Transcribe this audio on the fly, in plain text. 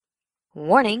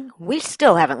Warning, we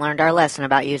still haven't learned our lesson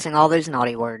about using all those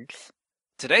naughty words.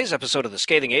 Today's episode of The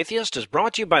Scathing Atheist is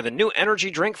brought to you by the new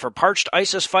energy drink for parched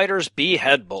ISIS fighters,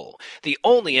 Behead Bull, the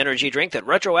only energy drink that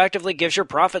retroactively gives your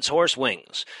prophet's horse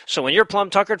wings. So when you're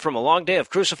plum-tuckered from a long day of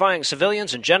crucifying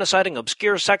civilians and genociding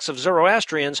obscure sects of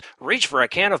Zoroastrians, reach for a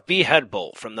can of Behead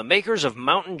Bull from the makers of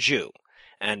Mountain Dew.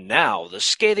 And now, The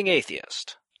Scathing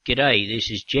Atheist. G'day,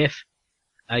 this is Jeff,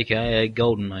 aka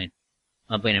Golden Mane.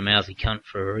 I've been a mouthy cunt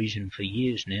for a reason for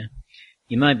years now.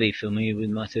 You may be familiar with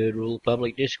my third rule of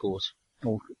public discourse,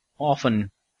 or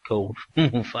often called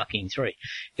Rule fucking 3.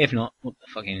 If not, look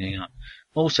the fucking thing up.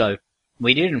 Also,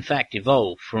 we did in fact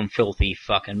evolve from filthy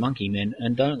fucking monkey men,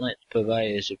 and don't let the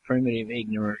purveyors of primitive,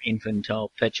 ignorant,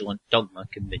 infantile, petulant dogma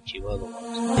convince you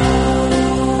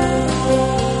otherwise.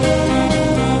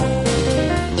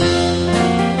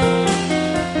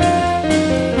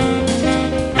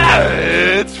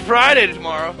 It's Friday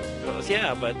tomorrow. Well,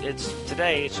 yeah, but it's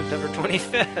today, September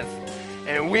 25th.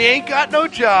 And we ain't got no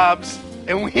jobs,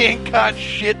 and we ain't got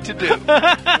shit to do.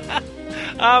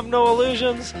 I've no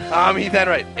illusions. I'm Heath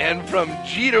Enright, and from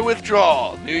Jeter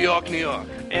Withdrawal, New York, New York.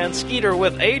 And Skeeter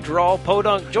with a drawl,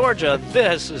 Podunk, Georgia,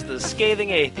 this is The Scathing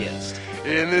Atheist.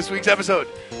 In this week's episode,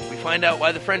 we find out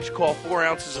why the French call 4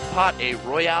 ounces of pot a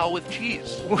royale with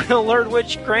cheese. We'll learn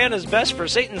which crayon is best for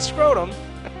Satan's scrotum.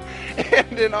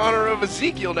 And in honor of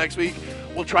Ezekiel next week,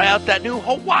 we'll try out that new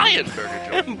Hawaiian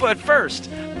burger joint. But first,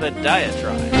 the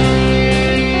diatribe.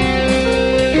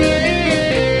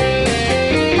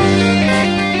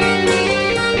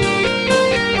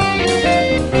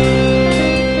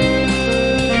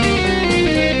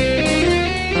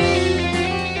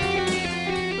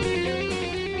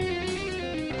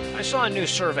 I saw a new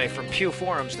survey from Pew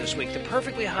Forums this week that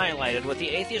perfectly highlighted what the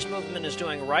atheist movement is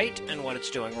doing right and what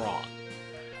it's doing wrong.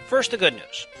 First, the good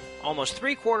news. Almost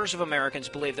 3/4 of Americans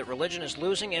believe that religion is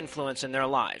losing influence in their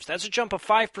lives. That's a jump of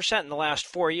 5% in the last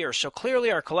 4 years, so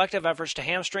clearly our collective efforts to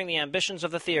hamstring the ambitions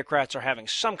of the theocrats are having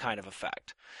some kind of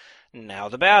effect. Now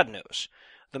the bad news.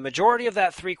 The majority of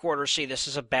that 3/4 see this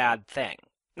as a bad thing.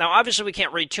 Now obviously we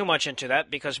can't read too much into that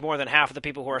because more than half of the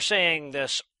people who are saying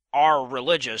this are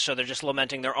religious, so they're just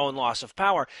lamenting their own loss of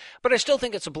power. But I still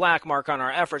think it's a black mark on our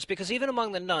efforts, because even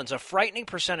among the nuns, a frightening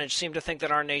percentage seem to think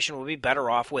that our nation would be better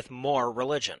off with more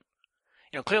religion.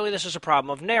 Clearly this is a problem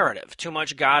of narrative. Too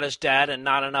much God is dead and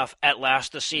not enough at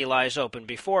last the sea lies open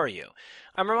before you.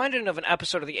 I'm reminded of an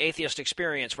episode of The Atheist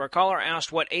Experience where a caller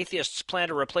asked what atheists plan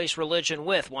to replace religion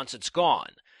with once it's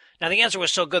gone. Now the answer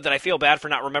was so good that I feel bad for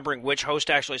not remembering which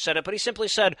host actually said it, but he simply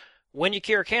said, when you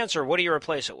cure cancer, what do you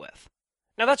replace it with?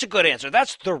 Now that's a good answer.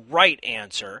 That's the right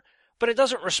answer, but it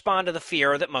doesn't respond to the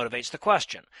fear that motivates the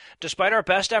question. Despite our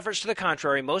best efforts to the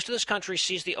contrary, most of this country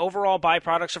sees the overall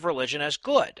byproducts of religion as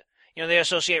good. They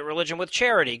associate religion with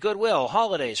charity, goodwill,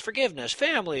 holidays, forgiveness,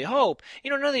 family, hope.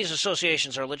 None of these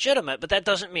associations are legitimate, but that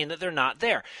doesn't mean that they're not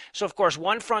there. So, of course,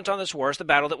 one front on this war is the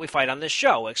battle that we fight on this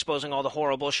show, exposing all the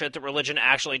horrible shit that religion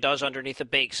actually does underneath the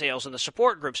bake sales and the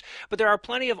support groups. But there are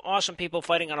plenty of awesome people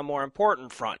fighting on a more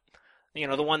important front.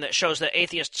 The one that shows that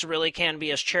atheists really can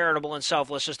be as charitable and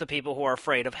selfless as the people who are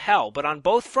afraid of hell. But on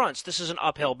both fronts, this is an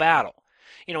uphill battle.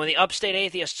 When the upstate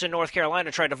atheists in North Carolina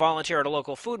tried to volunteer at a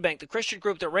local food bank, the Christian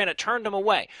group that ran it turned them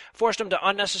away, forced them to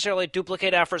unnecessarily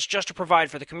duplicate efforts just to provide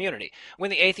for the community. When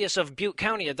the atheists of Butte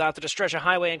County adopted a stretch of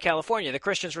highway in California, the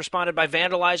Christians responded by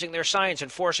vandalizing their signs and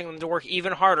forcing them to work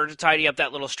even harder to tidy up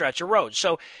that little stretch of road.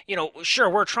 So, sure,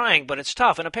 we're trying, but it's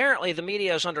tough, and apparently the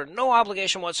media is under no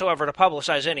obligation whatsoever to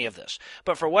publicize any of this.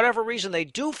 But for whatever reason, they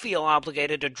do feel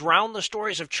obligated to drown the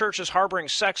stories of churches harboring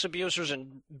sex abusers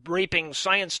and raping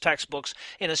science textbooks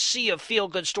in a sea of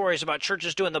feel-good stories about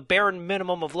churches doing the bare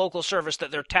minimum of local service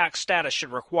that their tax status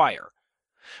should require.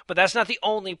 But that's not the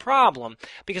only problem,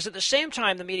 because at the same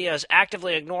time the media is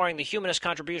actively ignoring the humanist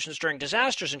contributions during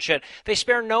disasters and shit, they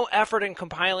spare no effort in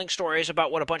compiling stories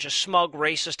about what a bunch of smug,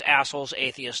 racist assholes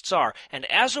atheists are. And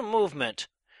as a movement,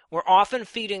 we're often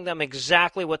feeding them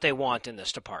exactly what they want in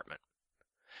this department.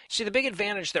 See, the big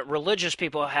advantage that religious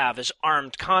people have is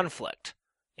armed conflict.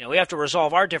 We have to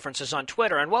resolve our differences on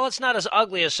Twitter, and while it's not as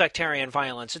ugly as sectarian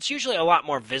violence, it's usually a lot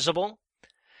more visible.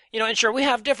 And sure, we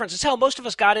have differences. Hell, most of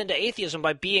us got into atheism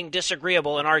by being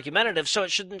disagreeable and argumentative, so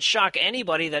it shouldn't shock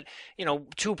anybody that,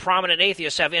 two prominent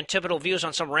atheists have antipodal views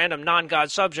on some random non-God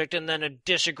subject and then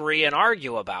disagree and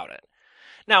argue about it.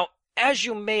 Now, as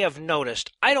you may have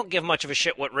noticed, I don't give much of a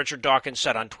shit what Richard Dawkins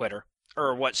said on Twitter.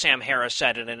 or what Sam Harris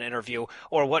said in an interview,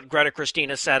 or what Greta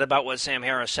Christina said about what Sam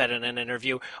Harris said in an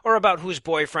interview, or about whose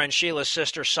boyfriend Sheila's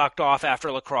sister sucked off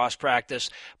after lacrosse practice.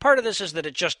 Part of this is that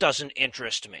it just doesn't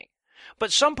interest me.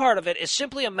 But some part of it is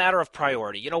simply a matter of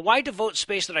priority. You know, why devote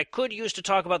space that I could use to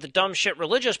talk about the dumb shit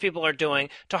religious people are doing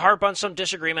to harp on some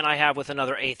disagreement I have with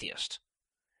another atheist?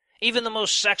 Even the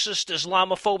most sexist,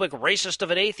 Islamophobic, racist of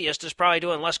an atheist is probably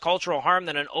doing less cultural harm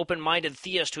than an open-minded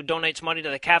theist who donates money to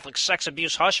the Catholic Sex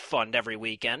Abuse Hush Fund every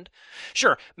weekend.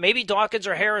 Sure, maybe Dawkins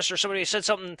or Harris or somebody said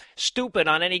something stupid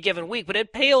on any given week, but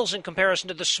it pales in comparison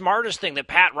to the smartest thing that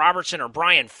Pat Robertson or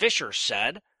Brian Fisher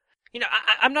said. You know,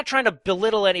 I'm not trying to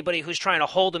belittle anybody who's trying to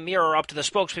hold a mirror up to the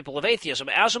spokespeople of atheism.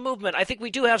 As a movement, I think we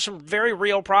do have some very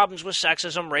real problems with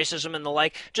sexism, racism, and the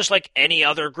like, just like any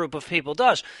other group of people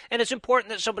does. And it's important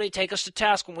that somebody take us to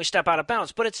task when we step out of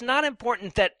bounds. But it's not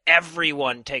important that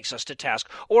everyone takes us to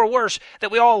task. Or worse, that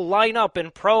we all line up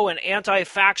in pro and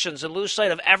anti-factions and lose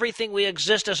sight of everything we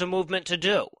exist as a movement to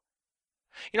do.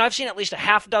 You know, I've seen at least a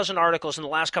half dozen articles in the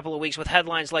last couple of weeks with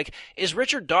headlines like, "Is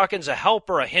Richard Dawkins a help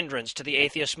or a hindrance to the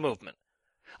atheist movement?"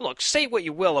 Look, say what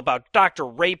you will about Dr.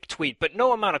 Rape Tweet, but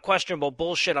no amount of questionable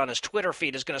bullshit on his Twitter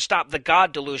feed is going to stop the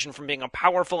God delusion from being a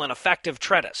powerful and effective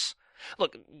treatise.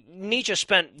 Look, Nietzsche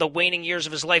spent the waning years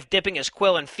of his life dipping his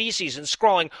quill in feces and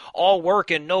scrawling, "All work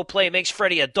and no play makes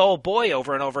Freddie a dull boy,"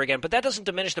 over and over again, but that doesn't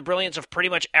diminish the brilliance of pretty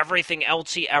much everything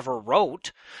else he ever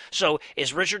wrote. So,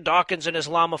 is Richard Dawkins an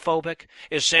Islamophobic?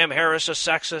 Is Sam Harris a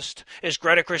sexist? Is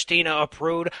Greta Christina a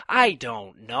prude? I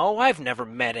don't know. I've never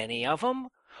met any of them.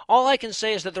 All I can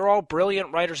say is that they're all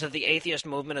brilliant writers that the atheist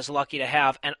movement is lucky to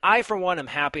have, and I, for one, am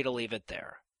happy to leave it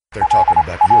there. They're talking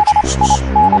about your Jesus.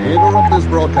 We interrupt this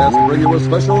broadcast to bring you a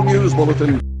special news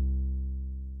bulletin.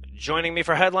 Joining me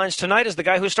for headlines tonight is the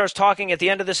guy who starts talking at the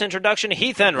end of this introduction,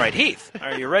 Heath Enright. Heath,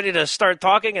 are you ready to start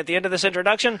talking at the end of this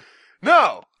introduction?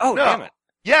 No. Oh, no. damn it.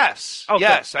 Yes. Oh,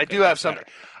 yes, good. I do have something.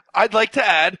 I'd like to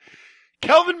add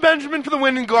Kelvin Benjamin for the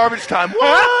win in garbage time.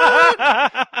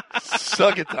 What?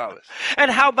 Suck it, Thomas.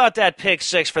 And how about that pick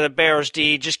six for the Bears,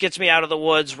 D? Just gets me out of the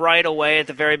woods right away at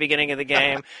the very beginning of the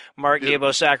game. Mark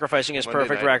Gebo sacrificing his Monday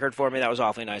perfect night. record for me. That was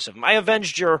awfully nice of him. I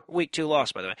avenged your Week 2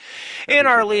 loss, by the way. In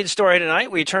our lead story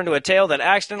tonight, we turn to a tale that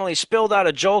accidentally spilled out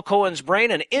of Joel Cohen's brain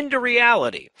and into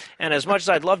reality. And as much as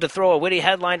I'd love to throw a witty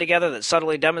headline together that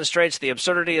subtly demonstrates the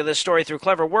absurdity of this story through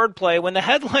clever wordplay, when the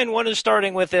headline one is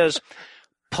starting with is,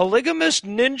 "Polygamous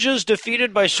ninjas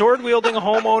defeated by sword-wielding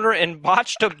homeowner in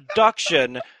botched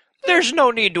abduction," there's no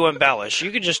need to embellish.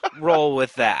 You can just roll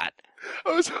with that.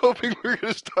 I was hoping we were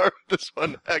going to start with this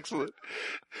one. Excellent.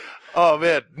 Oh,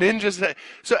 man. Ninjas.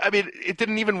 So, I mean, it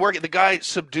didn't even work. The guy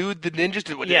subdued the ninjas.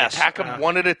 Did they Yes. attack them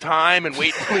one at a time and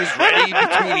wait until he was ready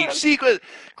between each sequence?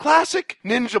 Classic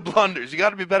ninja blunders. You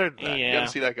got to be better than that. You got to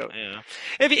see that go. Yeah.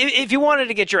 If you wanted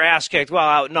to get your ass kicked, well,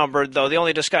 outnumbered, though, the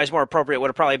only disguise more appropriate would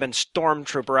have probably been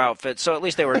stormtrooper outfits, so at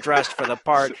least they were dressed for the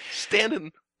part. Stand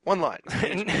in one line.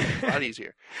 A lot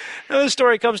easier. Now, this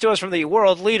story comes to us from the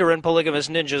world leader in polygamous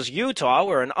ninjas, Utah,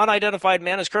 where an unidentified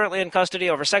man is currently in custody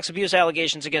over sex abuse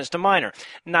allegations against a minor.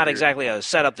 Not exactly a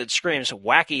setup that screams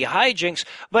wacky hijinks,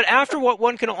 but after what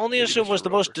one can only assume was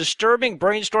the most disturbing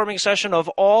brainstorming session of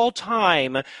all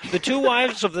time, the two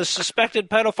wives of the suspected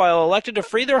pedophile elected to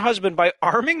free their husband by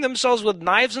arming themselves with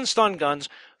knives and stun guns,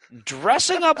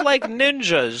 dressing up like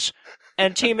ninjas,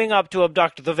 and teaming up to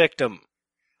abduct the victim.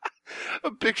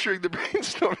 I'm picturing the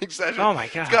brainstorming session. Oh, my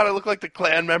God. It's got to look like the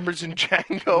Klan members in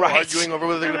Django Right. arguing over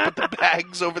whether they're going to put the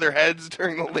bags over their heads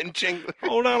during the lynching.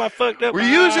 Hold on, I fucked up. We're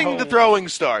using the throwing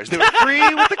stars. They were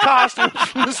free with the costumes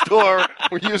from the store.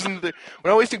 We're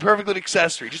not wasting perfect good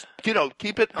accessory. Just,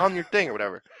 keep it on your thing or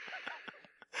whatever.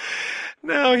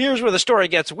 Now, here's where the story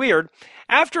gets weird.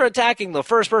 After attacking the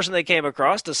first person they came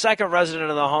across, the second resident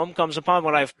of the home comes upon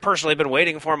what I've personally been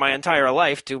waiting for my entire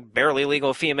life, two barely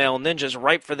legal female ninjas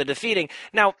ripe for the defeating.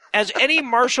 Now, as any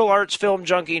martial arts film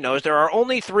junkie knows, there are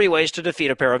only 3 ways to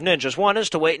defeat a pair of ninjas. One is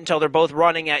to wait until they're both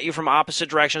running at you from opposite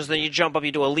directions, then you jump up,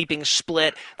 you do a leaping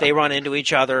split, they run into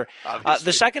each other.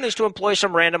 The second is to employ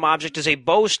some random object as a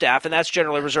bow staff, and that's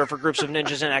generally reserved for groups of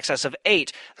ninjas in excess of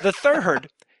 8. The third,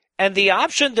 and the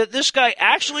option that this guy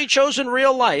actually chose in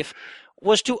real life,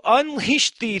 was to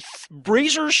unleash the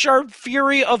razor-sharp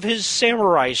fury of his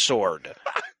samurai sword.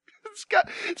 It's got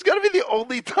to be the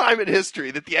only time in history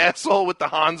that the asshole with the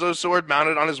Hanzo sword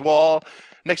mounted on his wall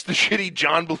next to the shitty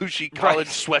John Belushi college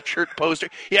sweatshirt poster,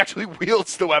 he actually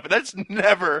wields the weapon. That's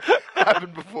never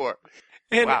happened before.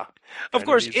 And wow. Of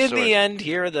course, in the end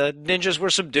here, the ninjas were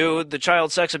subdued, the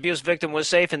child sex abuse victim was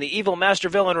safe, and the evil master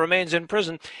villain remains in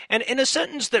prison. And in a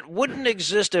sentence that wouldn't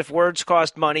exist if words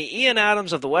cost money, Ian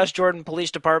Adams of the West Jordan Police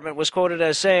Department was quoted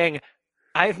as saying,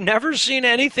 "I've never seen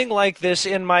anything like this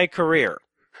in my career."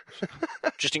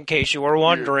 Just in case you were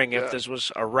wondering if this was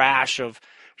a rash of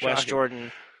West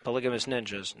Jordan polygamous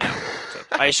ninjas. No, it's an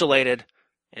isolated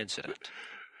incident.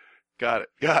 Got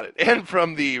it. And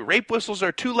from the Rape Whistles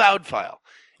Are Too Loud file,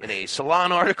 in a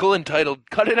Salon article entitled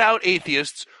Cut It Out,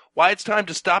 Atheists, Why It's Time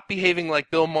to Stop Behaving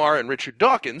Like Bill Maher and Richard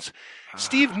Dawkins,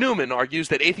 Steve Newman argues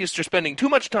that atheists are spending too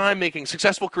much time making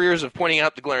successful careers of pointing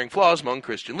out the glaring flaws among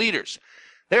Christian leaders.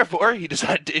 Therefore, he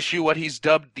decided to issue what he's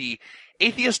dubbed the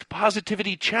Atheist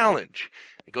Positivity Challenge.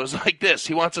 It goes like this.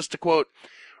 He wants us to, quote,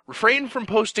 refrain from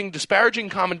posting disparaging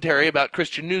commentary about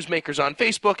Christian newsmakers on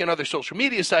Facebook and other social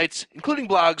media sites, including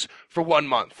blogs, for 1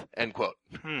 month, end quote.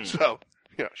 So,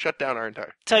 shut down our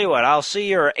entire... Tell you what, I'll see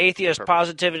your atheist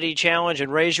positivity challenge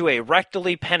and raise you a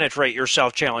rectally penetrate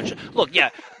yourself challenge. Look, yeah,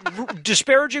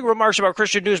 disparaging remarks about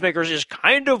Christian newsmakers is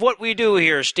kind of what we do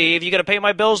here, Steve. You going to pay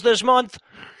my bills this month?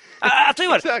 I'll tell you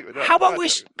what. Exactly. No, how about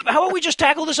we just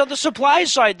tackle this on the supply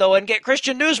side though, and get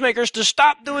Christian newsmakers to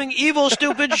stop doing evil,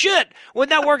 stupid shit?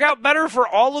 Wouldn't that work out better for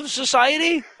all of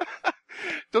society?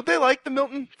 Don't they like the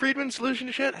Milton Friedman solution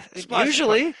to shit?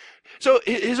 Usually. So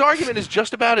his argument is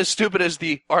just about as stupid as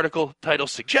the article title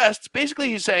suggests. Basically,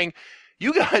 he's saying,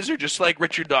 you guys are just like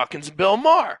Richard Dawkins and Bill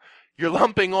Maher. You're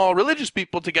lumping all religious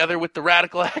people together with the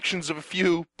radical actions of a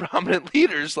few prominent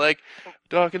leaders like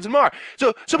Dawkins and Maher.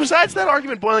 So besides that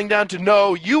argument boiling down to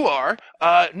no, you are,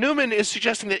 Newman is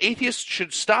suggesting that atheists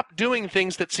should stop doing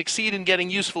things that succeed in getting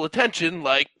useful attention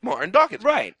like Maher and Dawkins.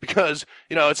 Right. Because,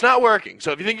 it's not working.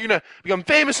 So if you think you're going to become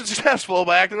famous and successful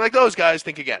by acting like those guys,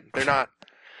 think again. They're not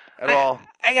at all.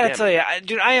 I gotta tell you,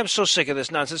 dude, I am so sick of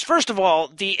this nonsense. First of all,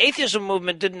 the atheism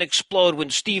movement didn't explode when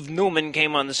Steve Newman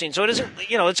came on the scene, so it isn't,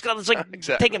 it's like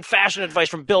Exactly. taking fashion advice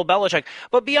from Bill Belichick.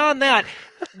 But beyond that,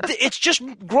 it's just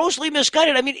grossly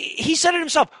misguided. I mean, he said it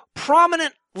himself,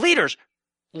 prominent leaders,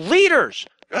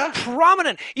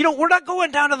 prominent. We're not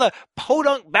going down to the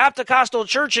podunk Baptist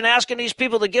Church and asking these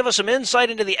people to give us some insight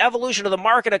into the evolution of the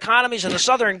market economies in the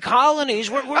southern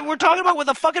colonies. We're talking about what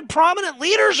the fucking prominent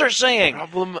leaders are saying.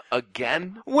 Problem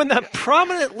again? When the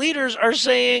prominent leaders are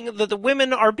saying that the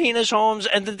women are penis homes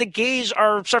and that the gays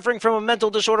are suffering from a mental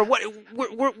disorder, what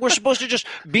we're supposed to just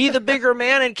be the bigger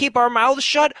man and keep our mouths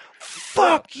shut?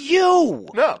 Fuck you!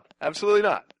 No, absolutely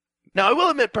not. Now, I will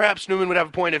admit perhaps Newman would have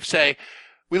a point if, say,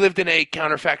 we lived in a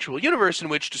counterfactual universe in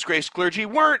which disgraced clergy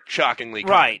weren't shockingly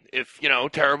common. Right. If,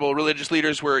 terrible religious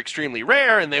leaders were extremely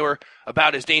rare and they were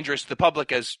about as dangerous to the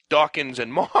public as Dawkins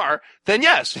and Maher, then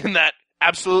yes, in that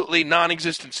absolutely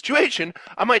non-existent situation,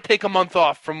 I might take a month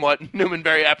off from what Newman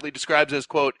very aptly describes as,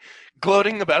 quote,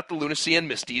 gloating about the lunacy and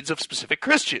misdeeds of specific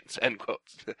Christians, end quote.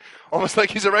 Almost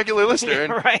like he's a regular listener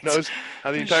and right. knows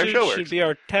how the entire show works. Should be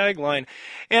our tagline.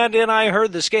 And in I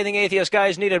Heard the Scathing Atheist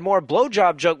Guys Needed More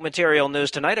Blowjob Joke Material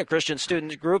news tonight, a Christian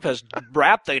student group has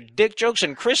wrapped the dick jokes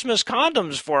in Christmas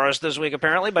condoms for us this week,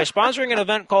 apparently, by sponsoring an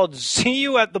event called See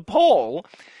You at the Pole,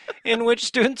 in which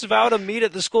students vow to meet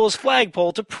at the school's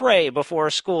flagpole to pray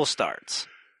before school starts.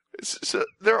 So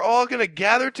they're all going to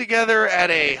gather together at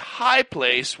a high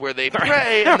place where they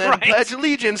pray and then Right. pledge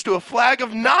allegiance to a flag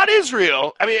of not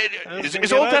Israel. I mean,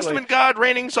 is Old Testament God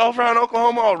raining sulfur on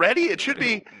Oklahoma already? It should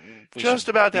be just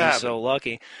about to happen. So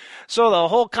lucky. So the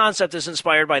whole concept is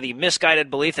inspired by the misguided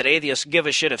belief that atheists give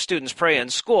a shit if students pray in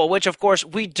school, which, of course,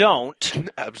 we don't.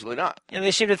 Absolutely not. And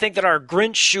they seem to think that our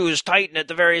Grinch shoes tighten at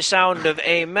the very sound of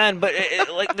amen, but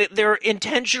they're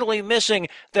intentionally missing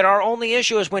that our only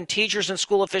issue is when teachers and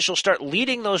school officials start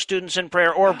leading those students in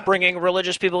prayer or bringing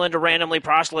religious people in to randomly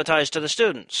proselytize to the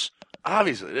students.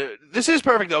 Obviously. This is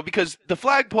perfect, though, because the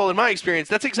flagpole, in my experience,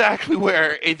 that's exactly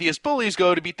where atheist bullies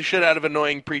go to beat the shit out of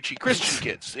annoying, preachy Christian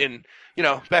kids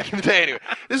back in the day anyway.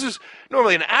 This is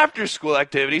normally an after-school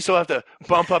activity, so I'll have to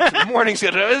bump up to the morning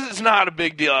schedule. It's not a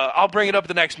big deal. I'll bring it up at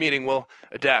the next meeting. We'll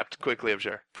adapt quickly, I'm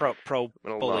sure.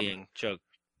 Pro-bullying joke.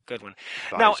 Good one.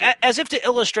 Now, as if to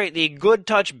illustrate the good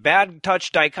touch, bad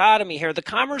touch dichotomy here, the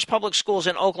Commerce Public Schools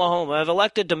in Oklahoma have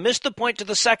elected to miss the point to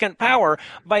the second power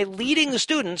by leading the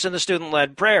students in the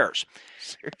student-led prayers.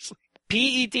 Seriously.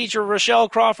 PE teacher Rochelle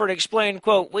Crawford explained,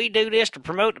 quote, we do this to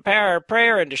promote the power of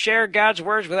prayer and to share God's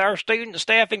words with our student,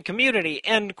 staff, and community,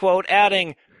 end quote,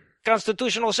 adding,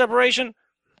 constitutional separation?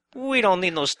 We don't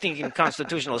need no stinking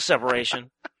constitutional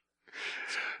separation.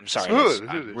 I'm sorry,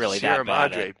 I'm really Sierra that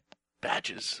bad. Madre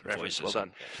badges. Voice Well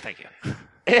done. Thank you.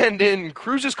 And in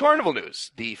Cruises Carnival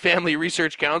news, the Family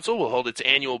Research Council will hold its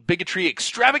annual bigotry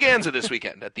extravaganza this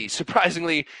weekend at the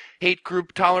surprisingly hate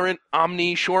group tolerant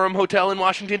Omni Shoreham Hotel in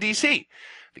Washington, D.C.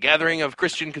 The gathering of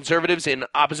Christian conservatives in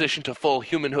opposition to full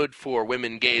humanhood for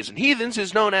women, gays, and heathens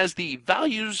is known as the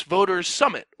Values Voters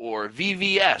Summit, or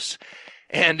VVS.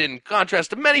 And in contrast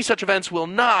to many such events, will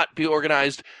not be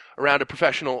organized around a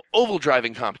professional oval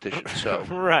driving competition. So,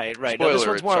 right. No, spoiler, this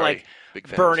one's more sorry, like big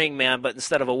fans. Burning Man, but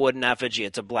instead of a wooden effigy,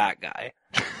 it's a black guy.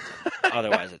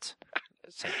 Otherwise, it's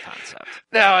same concept.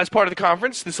 Now, as part of the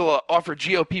conference, this will offer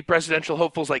GOP presidential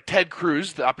hopefuls like Ted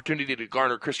Cruz the opportunity to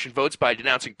garner Christian votes by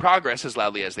denouncing progress as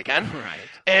loudly as they can. Right.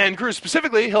 And Cruz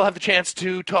specifically, he'll have the chance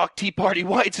to talk Tea Party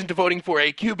whites into voting for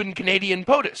a Cuban-Canadian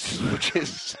POTUS, which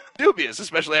is dubious,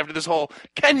 especially after this whole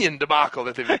Kenyan debacle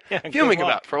that they've been fuming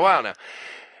about for a while now.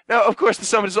 Now, of course, the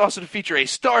summit is also to feature a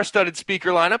star-studded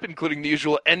speaker lineup, including the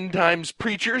usual end-times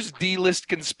preachers, D-list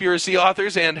conspiracy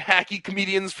authors, and hacky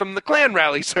comedians from the Klan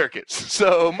rally circuits.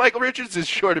 So Michael Richards is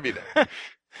sure to be there.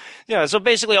 Yeah, so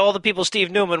basically all the people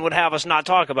Steve Newman would have us not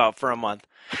talk about for a month.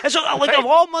 And so, like, of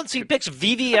all months he picks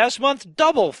VVS month,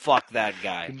 double fuck that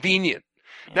guy. Convenient.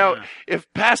 Now,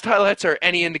 if past highlights are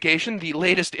any indication, the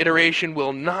latest iteration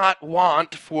will not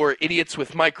want for idiots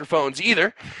with microphones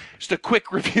either. Just a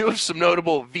quick review of some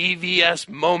notable VVS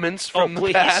moments from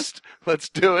the past. Let's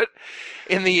do it.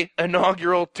 In the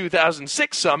inaugural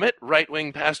 2006 summit,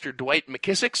 right-wing pastor Dwight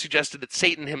McKissick suggested that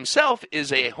Satan himself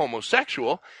is a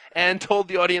homosexual and told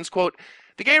the audience, quote,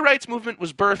 "The gay rights movement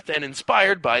was birthed and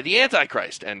inspired by the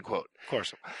Antichrist," end quote. Of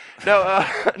course. Now,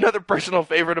 another personal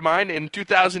favorite of mine, in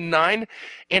 2009,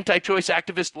 anti-choice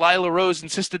activist Lila Rose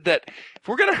insisted that if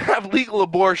we're going to have legal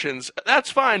abortions, that's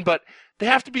fine, but they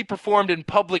have to be performed in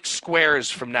public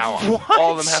squares from now on. What?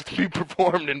 All of them have to be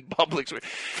performed in public squares.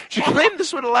 She claimed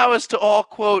this would allow us to all,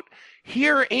 quote,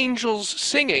 "hear angels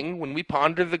singing when we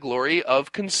ponder the glory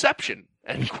of conception,"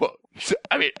 end quote.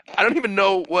 I mean, I don't even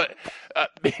know what,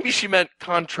 maybe she meant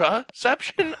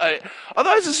contraception?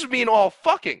 Otherwise, this would mean all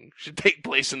fucking should take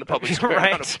place in the public square,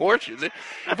 Right. not abortions.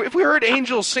 If we heard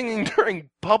angels singing during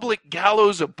public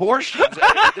gallows abortions,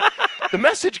 the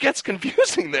message gets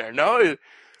confusing there, no?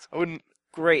 I wouldn't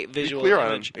Great be visual clear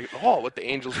image. on all what the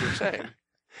angels were saying.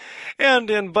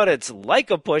 And in But It's Like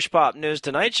a Push Pop news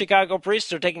tonight, Chicago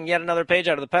priests are taking yet another page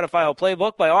out of the pedophile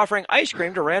playbook by offering ice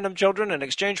cream to random children in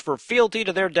exchange for fealty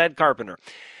to their dead carpenter.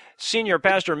 Senior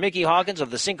pastor Mickey Hawkins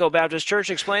of the Cinco Baptist Church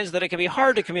explains that it can be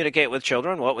hard to communicate with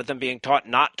children, what with them being taught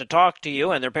not to talk to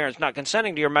you and their parents not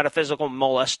consenting to your metaphysical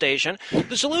molestation.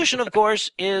 The solution, of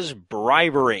course, is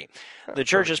bribery. The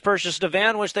church has purchased a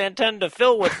van which they intend to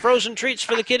fill with frozen treats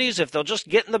for the kiddies if they'll just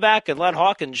get in the back and let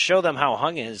Hawkins show them how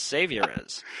hung his savior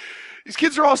is. These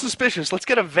kids are all suspicious. Let's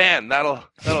get a van. That'll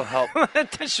help.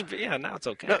 That should be, yeah, now it's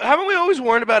okay. Now, haven't we always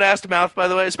warned about ass to mouth, by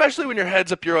the way? Especially when your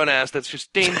head's up your own ass. That's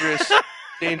just dangerous.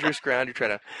 Dangerous ground you're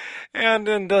trying to...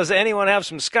 And does anyone have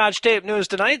some Scotch tape news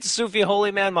tonight? Sufi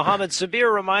holy man Muhammad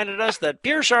Sabir reminded us that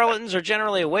pure charlatans are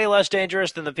generally way less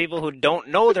dangerous than the people who don't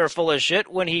know they're full of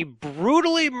shit when he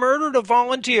brutally murdered a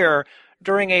volunteer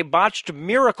during a botched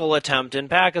miracle attempt in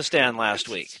Pakistan last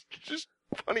week. Just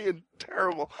funny and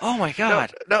terrible. Oh, my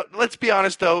God. Now, let's be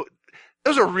honest, though.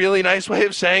 That was a really nice way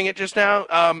of saying it just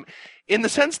now. In the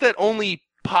sense that only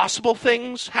possible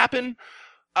things happen.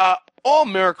 All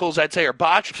miracles, I'd say, are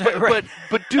botched,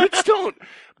 but dudes don't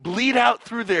bleed out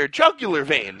through their jugular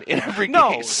vein in every case.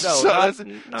 No, so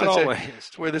not always.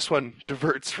 That's where this one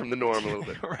diverts from the norm a little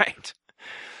bit. Right.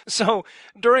 So,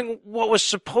 during what was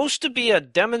supposed to be a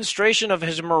demonstration of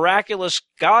his miraculous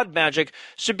god magic,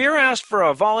 Sabir asked for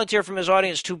a volunteer from his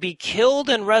audience to be killed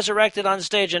and resurrected on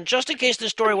stage, and just in case the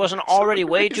story wasn't already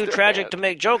way too tragic to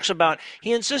make jokes about,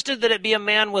 he insisted that it be a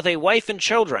man with a wife and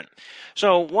children.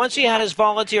 So, once he had his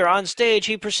volunteer on stage,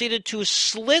 he proceeded to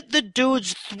slit the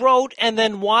dude's throat and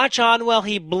then watch on while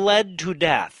he bled to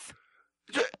death.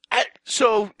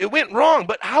 So, it went wrong,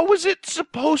 but how was it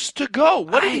supposed to go?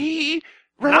 What did he...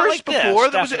 rehearsed like before?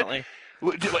 This, definitely.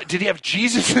 Did he have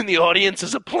Jesus in the audience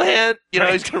as a plant? You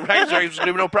know, he's going to resurrect,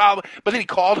 no problem. But then he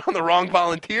called on the wrong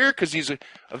volunteer because he's a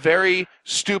very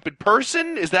stupid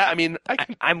person? Is that, I mean...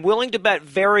 I'm willing to bet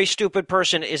very stupid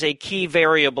person is a key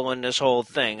variable in this whole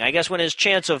thing. I guess when his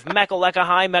chants of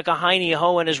Mechalekahai, Mekahini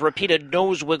Ho, and his repeated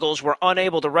nose wiggles were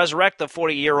unable to resurrect the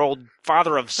 40-year-old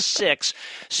father of 6,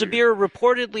 Sabir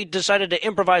reportedly decided to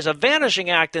improvise a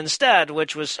vanishing act instead,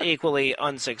 which was equally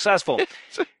unsuccessful.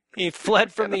 He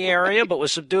fled from the area, but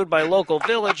was subdued by local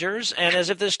villagers, and as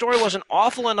if this story wasn't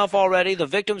awful enough already, the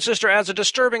victim's sister adds a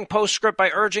disturbing postscript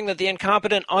by urging that the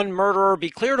incompetent unmurderer be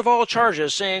cleared of all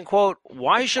charges, saying, quote,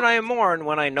 "Why should I mourn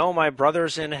when I know my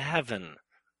brother's in heaven?"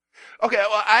 Okay,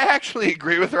 well, I actually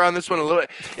agree with her on this one a little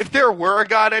bit. If there were a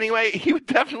God anyway, he would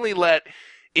definitely let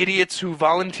idiots who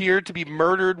volunteered to be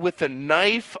murdered with a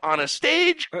knife on a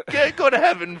stage go to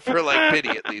heaven for, like, pity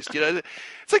at least. You know,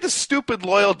 it's like the stupid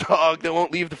loyal dog that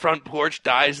won't leave the front porch,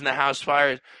 dies in the house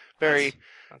fire. Very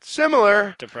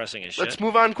similar. Depressing as shit. Let's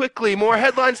move on quickly. More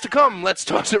headlines to come. Let's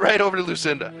toss it right over to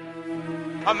Lucinda.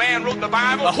 A man wrote the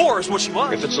Bible. A whore is what she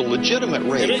was. If it's a legitimate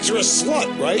rape. It makes her a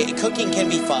slut, right? Cooking can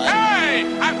be fun. Hey,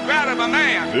 I'm proud of a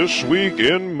man. This week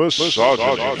in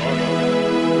misogyny.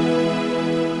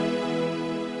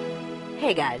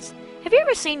 Hey guys, have you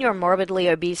ever seen your morbidly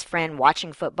obese friend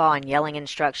watching football and yelling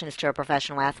instructions to a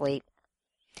professional athlete?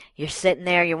 You're sitting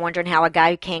there, you're wondering how a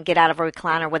guy who can't get out of a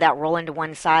recliner without rolling to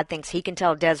one side thinks he can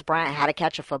tell Des Bryant how to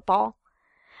catch a football?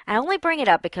 I only bring it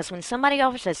up because when somebody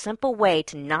offers a simple way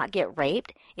to not get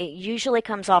raped, it usually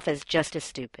comes off as just as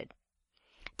stupid.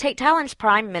 Take Thailand's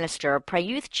Prime Minister,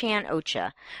 Prayuth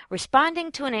Chan-o-cha.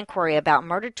 Responding to an inquiry about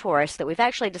murdered tourists that we've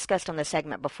actually discussed on this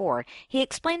segment before, he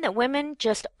explained that women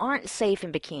just aren't safe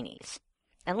in bikinis.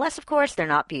 Unless, of course, they're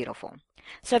not beautiful.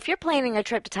 So if you're planning a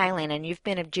trip to Thailand and you've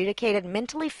been adjudicated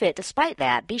mentally fit despite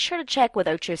that, be sure to check with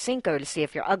Ocho Cinco to see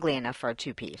if you're ugly enough for a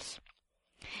two-piece.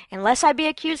 Unless I be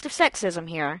accused of sexism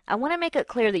here, I want to make it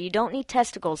clear that you don't need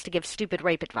testicles to give stupid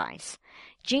rape advice.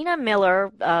 Gina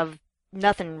Miller, of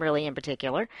nothing really in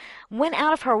particular, went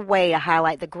out of her way to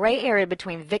highlight the gray area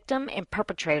between victim and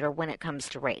perpetrator when it comes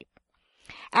to rape.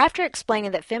 After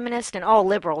explaining that feminists and all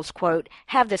liberals, quote,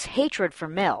 have this hatred for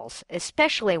males,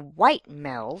 especially white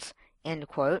males, end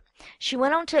quote, she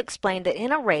went on to explain that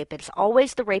in a rape it's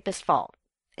always the rapist's fault,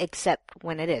 except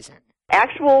when it isn't.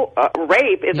 Actual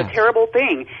rape is a terrible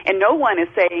thing, and no one is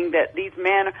saying that these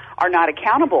men are not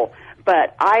accountable.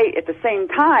 But I, at the same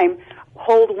time,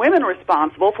 hold women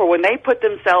responsible for when they put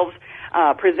themselves,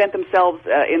 present themselves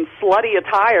in slutty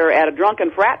attire at a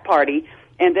drunken frat party,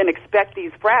 and then expect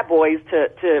these frat boys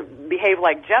to behave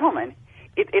like gentlemen.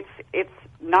 It's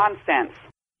nonsense.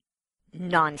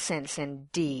 Nonsense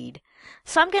indeed.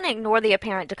 So I'm going to ignore the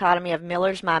apparent dichotomy of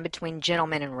Miller's mind between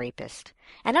gentleman and rapist.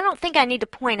 And I don't think I need to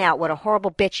point out what a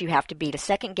horrible bitch you have to be to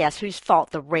second-guess whose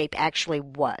fault the rape actually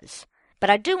was.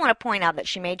 But I do want to point out that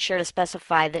she made sure to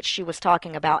specify that she was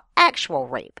talking about actual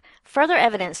rape, further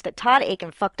evidence that Todd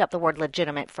Aiken fucked up the word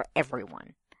legitimate for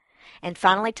everyone. And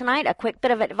finally tonight, a quick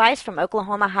bit of advice from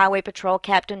Oklahoma Highway Patrol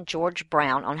Captain George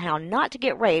Brown on how not to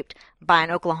get raped by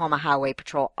an Oklahoma Highway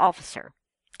Patrol officer.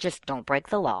 Just don't break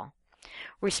the law.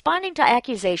 Responding to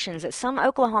accusations that some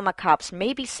Oklahoma cops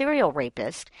may be serial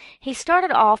rapists, he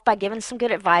started off by giving some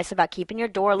good advice about keeping your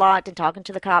door locked and talking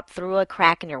to the cop through a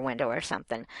crack in your window or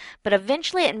something, but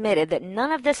eventually admitted that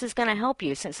none of this is going to help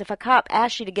you, since if a cop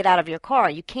asks you to get out of your car,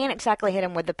 you can't exactly hit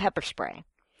him with the pepper spray.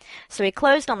 So he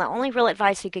closed on the only real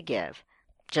advice he could give: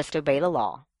 just obey the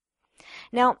law.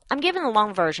 Now, I'm giving the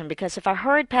long version because if I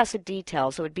hurried past the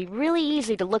details, it would be really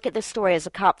easy to look at this story as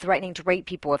a cop threatening to rape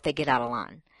people if they get out of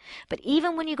line. But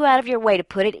even when you go out of your way to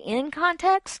put it in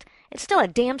context, it's still a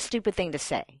damn stupid thing to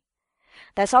say.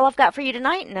 That's all I've got for you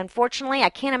tonight, and unfortunately, I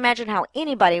can't imagine how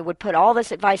anybody would put all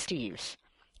this advice to use.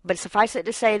 But suffice it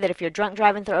to say that if you're drunk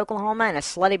driving through Oklahoma in a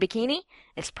slutty bikini,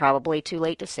 it's probably too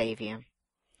late to save you.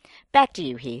 Back to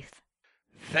you, Heath.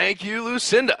 Thank you,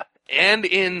 Lucinda. And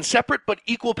in separate but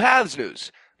equal paths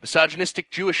news,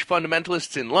 misogynistic Jewish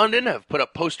fundamentalists in London have put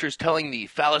up posters telling the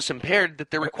phallus-impaired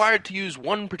that they're required to use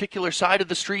one particular side of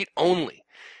the street only.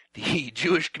 The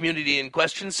Jewish community in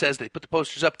question says they put the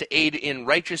posters up to aid in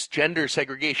righteous gender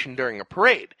segregation during a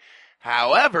parade.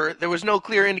 However, there was no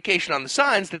clear indication on the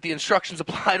signs that the instructions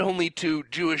applied only to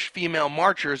Jewish female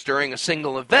marchers during a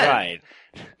single event. Right.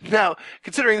 Now,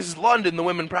 considering this is London, the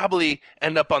women probably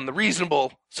end up on the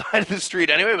reasonable side of the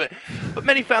street anyway, but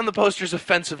many found the posters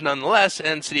offensive nonetheless,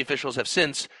 and city officials have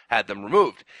since had them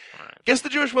removed. Guess the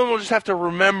Jewish women will just have to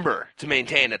remember to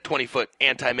maintain a 20-foot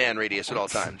anti-man radius at all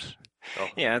times. So,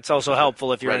 yeah, it's also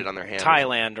helpful if you're in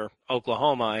Thailand or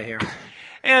Oklahoma, I hear.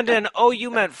 And in Oh, You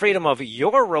Meant Freedom of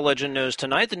Your Religion news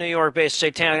tonight, the New York-based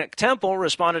Satanic Temple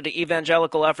responded to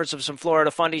evangelical efforts of some Florida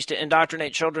fundies to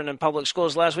indoctrinate children in public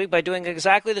schools last week by doing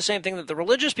exactly the same thing that the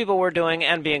religious people were doing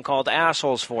and being called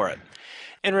assholes for it.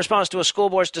 In response to a school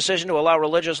board's decision to allow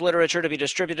religious literature to be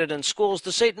distributed in schools,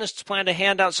 the Satanists plan to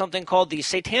hand out something called the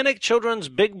Satanic Children's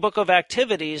Big Book of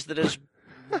Activities that is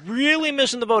really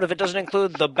missing the boat if it doesn't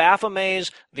include the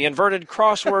Baphomet, the inverted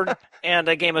crossword, and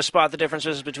a game of spot the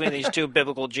differences between these two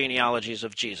biblical genealogies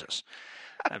of Jesus.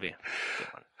 That'd be a good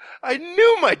one. I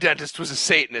knew my dentist was a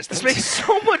Satanist. This makes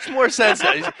so much more sense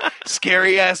now.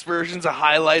 Scary-ass versions of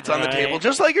highlights on the table,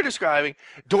 just like you're describing.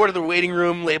 Door to the waiting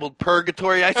room labeled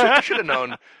purgatory. I should have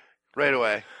known right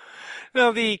away.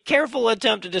 Now, the careful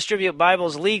attempt to distribute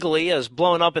Bibles legally has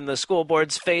blown up in the school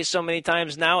board's face so many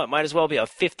times now, it might as well be a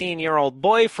 15-year-old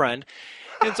boyfriend.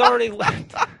 It's already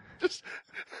led...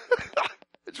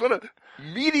 It's one of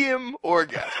medium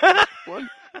orgasm. One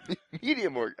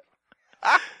medium orgasm.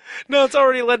 No, it's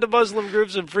already led to Muslim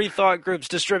groups and free thought groups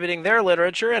distributing their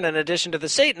literature, and in addition to the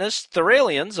Satanists,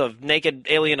 Thoralians of naked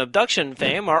alien abduction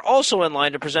fame are also in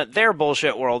line to present their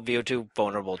bullshit worldview to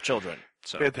vulnerable children.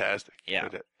 So, fantastic. Yeah.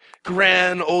 Fantastic.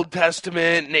 Quran, Old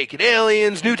Testament, naked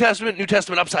aliens, New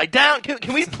Testament upside down.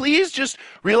 Can we please just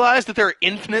realize that there are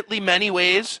infinitely many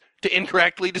ways to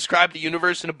incorrectly describe the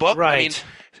universe in a book. Right. I mean,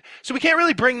 so we can't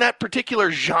really bring that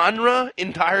particular genre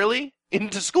entirely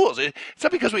into schools. It's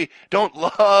not because we don't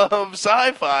love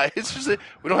sci-fi. It's just that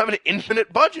we don't have an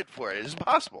infinite budget for it. It's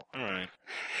impossible. All right.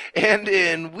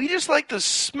 And we just like the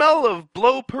smell of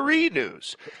Blow Paris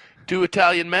news. 2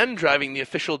 Italian men driving the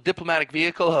official diplomatic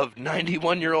vehicle of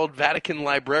 91-year-old Vatican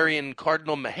librarian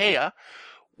Cardinal Mejia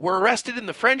were arrested in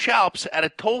the French Alps at a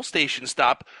toll station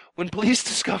stop when police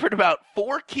discovered about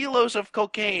 4 kilos of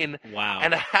cocaine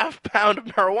and a half pound of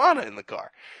marijuana in the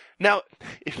car. Now,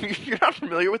 if you're not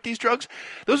familiar with these drugs,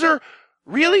 those are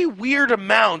really weird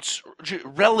amounts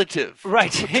relative.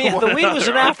 Right. To the weed was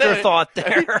an afterthought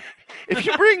there. If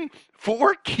you bring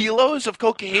 4 kilos of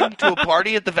cocaine to a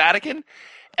party at the Vatican,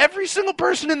 every single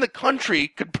person in the country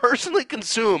could personally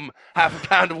consume half a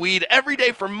pound of weed every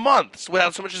day for months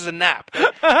without so much as a nap.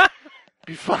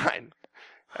 Be fine.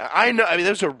 I know. I mean,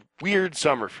 that was a weird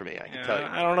summer for me, I can tell you.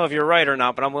 I don't know if you're right or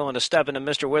not, but I'm willing to step into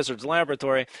Mr. Wizard's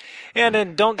laboratory. And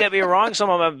then, don't get me wrong, some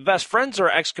of my best friends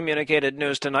are excommunicated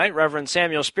news tonight. Reverend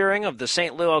Samuel Spearing of the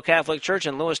St. Leo Catholic Church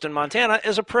in Lewiston, Montana,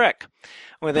 is a prick.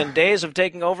 Within days of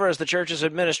taking over as the church's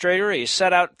administrator, he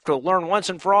set out to learn once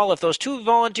and for all if those 2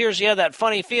 volunteers he had that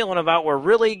funny feeling about were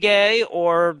really gay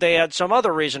or they had some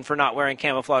other reason for not wearing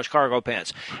camouflage cargo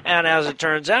pants. And as it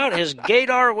turns out, his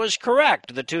gaydar was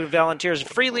correct. The 2 volunteers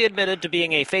freely admitted to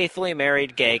being a faithfully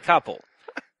married gay couple.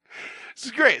 This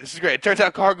is great. It turns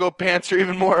out cargo pants are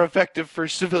even more effective for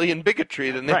civilian bigotry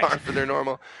than they are for their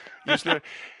normal use.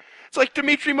 It's like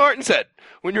Dimitri Martin said,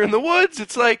 when you're in the woods,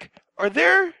 it's like, are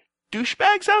there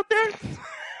douchebags out there?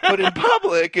 But in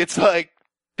public, it's like,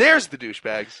 there's the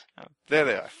douchebags. There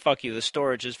they are. Fuck you, the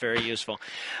storage is very useful.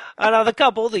 Now, the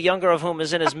couple, the younger of whom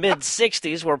is in his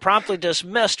mid-60s, were promptly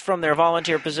dismissed from their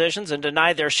volunteer positions and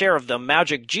denied their share of the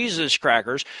magic Jesus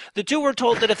crackers. The 2 were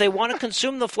told that if they want to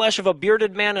consume the flesh of a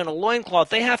bearded man in a loincloth,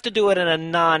 they have to do it in a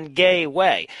non-gay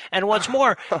way. And what's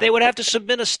more, they would have to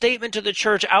submit a statement to the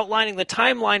church outlining the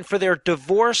timeline for their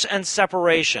divorce and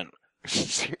separation.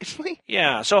 Seriously?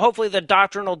 Yeah, so hopefully the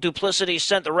doctrinal duplicity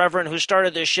sent the reverend who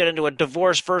started this shit into a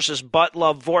divorce versus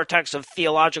butt-love vortex of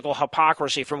theological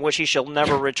hypocrisy from which he shall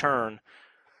never return.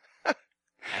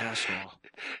 Asshole.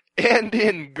 And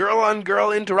in girl-on-girl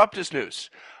interruptus news,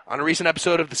 on a recent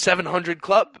episode of the 700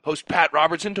 Club, host Pat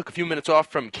Robertson took a few minutes off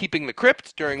from keeping the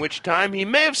crypt, during which time he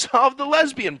may have solved the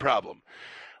lesbian problem.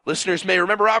 Listeners may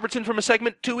remember Robertson from a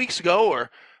segment 2 weeks ago,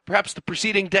 or perhaps the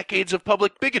preceding decades of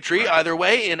public bigotry. Either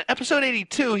way, in episode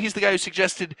 82, he's the guy who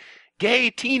suggested gay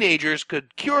teenagers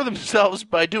could cure themselves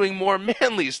by doing more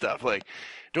manly stuff, like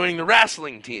joining the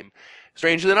wrestling team.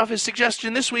 Strangely enough, his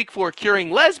suggestion this week for curing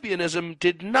lesbianism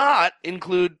did not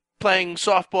include playing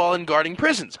softball and guarding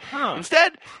prisons.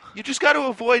 Instead, you just got to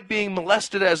avoid being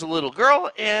molested as a little girl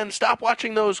and stop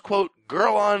watching those, quote,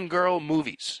 girl-on-girl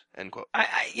movies, end quote.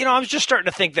 I was just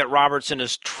starting to think that Robertson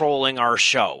is trolling our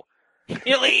show.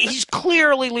 He's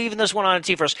clearly leaving this one on a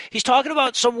tee for us. He's talking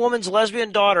about some woman's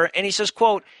lesbian daughter, and he says,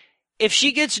 quote, if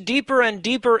she gets deeper and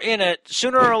deeper in it,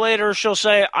 sooner or later she'll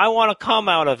say, I want to come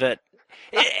out of it.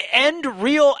 And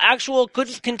real, actual,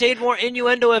 couldn't contain more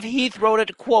innuendo if Heath wrote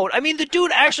it, quote. I mean, the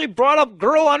dude actually brought up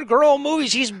girl-on-girl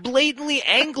movies. He's blatantly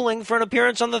angling for an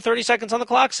appearance on the 30 Seconds on the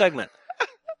Clock segment.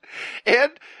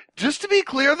 And just to be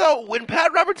clear, though, when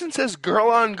Pat Robertson says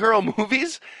girl-on-girl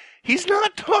movies, he's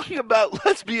not talking about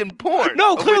lesbian porn.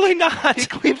 No, clearly not.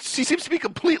 He seems to be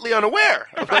completely unaware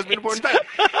of lesbian porn.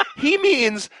 He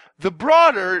means the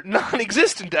broader,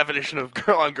 non-existent definition of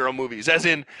girl-on-girl movies, as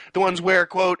in the ones where,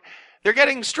 quote, they're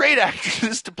getting straight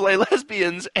actresses to play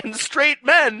lesbians and straight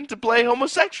men to play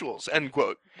homosexuals, end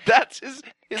quote. That's his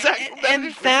actual definition.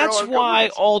 And that's why,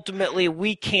 movies. ultimately,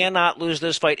 we cannot lose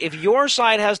this fight. If your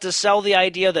side has to sell the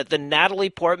idea that the Natalie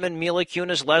Portman, Mila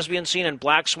Kunis lesbian scene in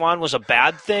Black Swan was a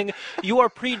bad thing, you are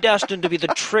predestined to be the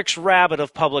Trix Rabbit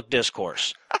of public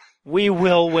discourse. We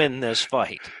will win this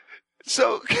fight.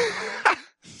 So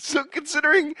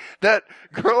considering that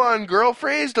girl-on-girl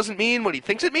phrase doesn't mean what he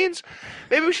thinks it means,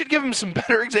 maybe we should give him some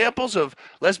better examples of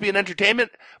lesbian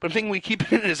entertainment, but I'm thinking we keep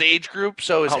it in his age group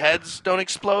so his heads don't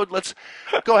explode. Let's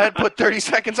go ahead and put 30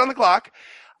 seconds on the clock.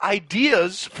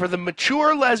 Ideas for the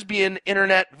mature lesbian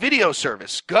internet video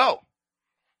service. Go.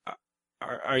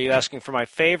 Are you asking for my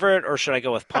favorite, or should I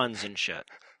go with puns and shit?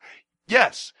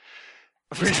 Yes.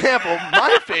 For example,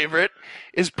 my favorite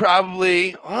is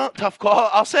probably, tough call,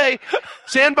 I'll say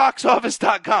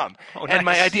sandboxoffice.com. Oh, nice. And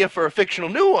my idea for a fictional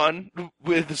new one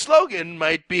with the slogan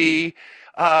might be,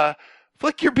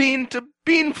 flick your bean to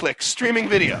Beanflix streaming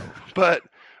video. But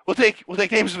we'll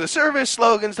take names for the service,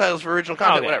 slogans, titles for original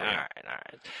content, whatever. All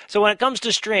right. So when it comes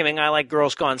to streaming, I like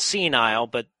Girls Gone Senile,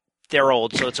 but they're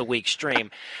old, so it's a weak stream.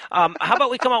 How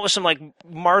about we come out with some, like,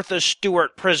 Martha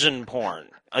Stewart prison porn?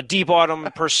 A Deep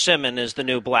Autumn Persimmon is the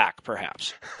new black,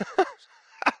 perhaps.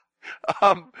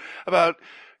 About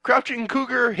Crouching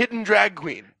Cougar, Hidden Drag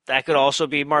Queen. That could also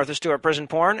be Martha Stewart prison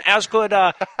porn, as could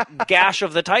Gash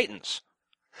of the Titans.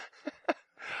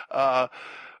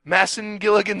 Masson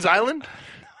Gilligan's Island,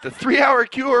 the 3-hour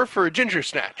cure for a ginger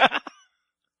snatch.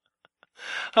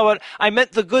 How about I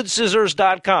meant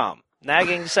thegoodscissors.com?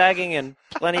 Nagging, sagging, and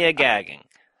plenty of gagging.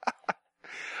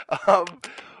 What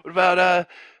about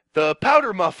the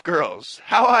Powder Muff Girls?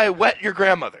 How I Wet Your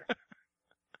Grandmother.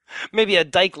 Maybe a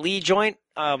Dyke Lee joint?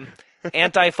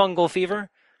 Antifungal fever?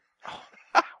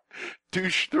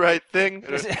 Douche the right thing.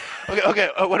 Okay.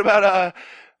 What about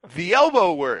the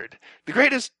elbow word? The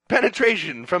greatest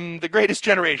penetration from the greatest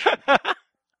generation. I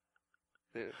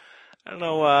don't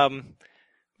know,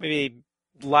 maybe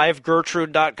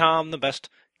livegertrude.com, the best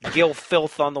gill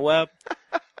filth on the web.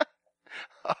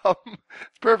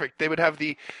 Perfect. They would have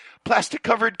the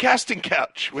plastic-covered casting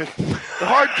couch with the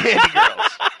hard candy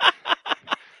girls.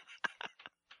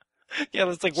 Yeah,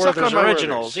 that's like Suck Werther's on my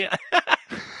Originals. Werther's. Yeah.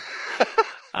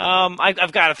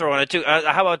 I've got to throw in a two.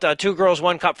 How about 2 girls,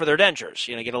 1 cup for their dentures?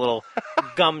 You know, get a little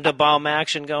gum to bum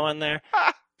action going there.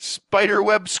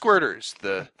 Spiderweb Squirters,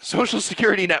 the Social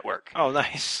Security Network. Oh,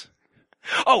 nice.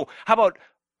 Oh, how about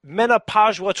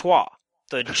Menopause-toi,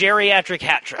 the geriatric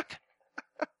hat trick?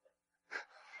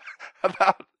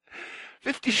 About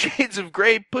 50 Shades of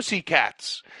Grey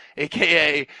Pussycats,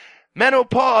 a.k.a.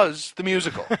 Menopause the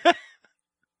Musical.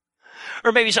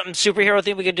 Or maybe something superhero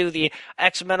theme. We could do the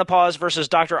X-Menopause versus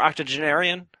Dr.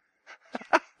 Octogenarian.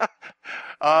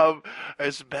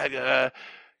 There's a bag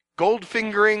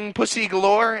Gold-fingering Pussy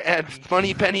Galore and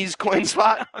Money Penny's Coin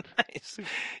Slot. Oh, nice.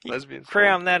 Lesbians.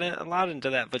 Cram that in, a lot into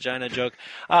that vagina joke.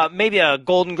 Maybe a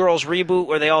Golden Girls reboot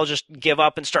where they all just give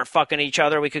up and start fucking each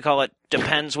other. We could call it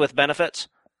Depends with Benefits.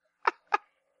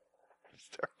 It's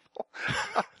terrible.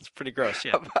 It's pretty gross,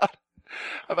 yeah.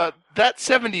 About That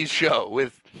 70s Show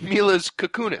with Mila's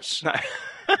Cocoonus.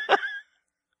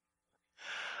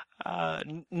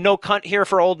 No cunt here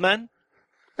for old men.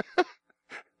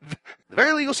 The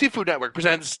Very Legal Seafood Network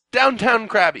presents Downtown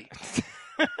Krabby.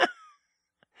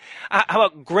 How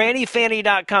about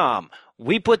grannyfanny.com?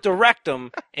 We put the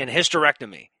rectum in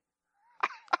hysterectomy.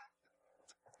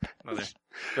 Another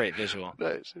great visual.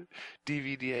 Nice.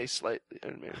 DVDA slightly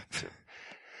animated.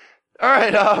 All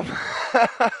right,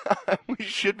 we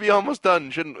should be almost done,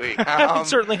 shouldn't we? I would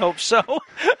certainly hope so. All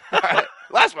right,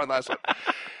 last one.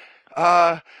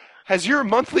 Has your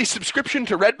monthly subscription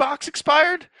to Redbox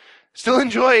expired? Still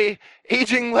enjoy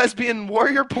aging lesbian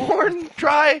warrior porn?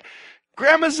 Try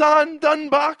Gramazon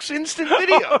Dunbox Instant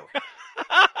Video.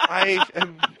 I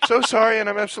am so sorry, and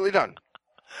I'm absolutely done.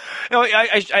 No,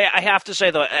 I have to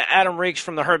say, though, Adam Reeks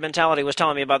from the Herd Mentality was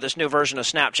telling me about this new version of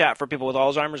Snapchat for people with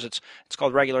Alzheimer's. It's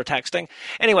called regular texting.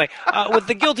 Anyway, with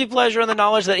the guilty pleasure and the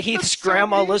knowledge that Heath's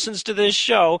grandma listens to this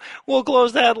show, we'll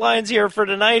close the headlines here for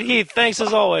tonight. Heath, thanks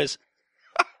as always.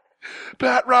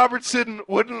 Pat Robertson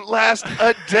wouldn't last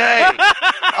a day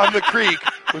on the creek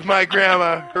with my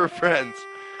grandma, her friends.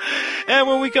 And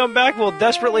when we come back, we'll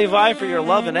desperately vie for your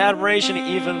love and admiration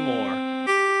even more.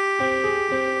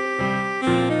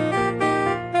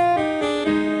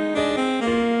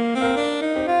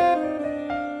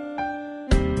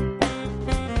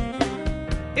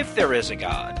 If there is a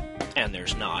God, and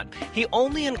there's not, he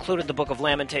only included the book of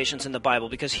Lamentations in the Bible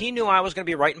because he knew I was going to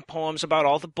be writing poems about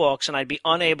all the books and I'd be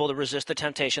unable to resist the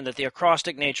temptation that the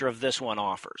acrostic nature of this one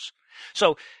offers.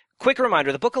 So, quick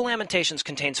reminder, the Book of Lamentations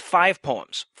contains 5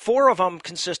 poems. 4 of them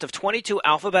consist of 22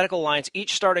 alphabetical lines,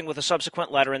 each starting with a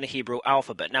subsequent letter in the Hebrew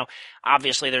alphabet. Now,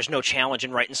 obviously, there's no challenge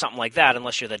in writing something like that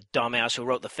unless you're the dumbass who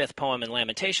wrote the 5th poem in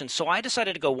Lamentations, so I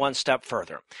decided to go one step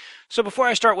further. So before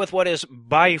I start with what is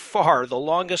by far the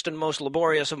longest and most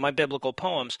laborious of my biblical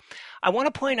poems, I want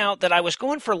to point out that I was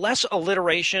going for less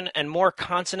alliteration and more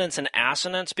consonants and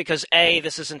assonance because A,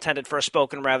 this is intended for a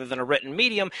spoken rather than a written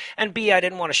medium, and B, I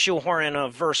didn't want to shoehorn in a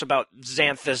verse about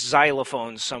xanthus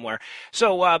xylophones somewhere.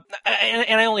 So, and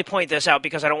I only point this out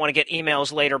because I don't want to get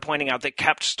emails later pointing out that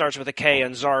kept starts with a K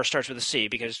and czar starts with a C,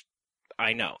 because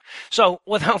I know. So,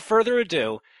 without further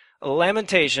ado,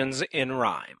 Lamentations in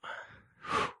rhyme.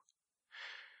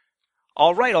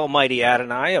 All right, almighty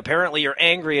Adonai, apparently you're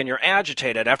angry and you're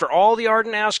agitated. After all the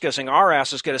ardent ass-kissing, our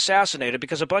asses get assassinated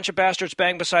because a bunch of bastards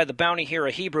banged beside the bounty here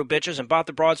of Hebrew bitches and bought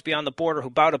the broads beyond the border who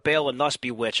bow to Baal and thus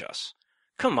bewitch us.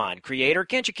 Come on, Creator,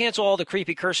 can't you cancel all the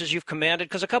creepy curses you've commanded?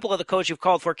 Because a couple of the codes you've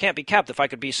called for can't be kept, if I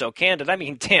could be so candid. I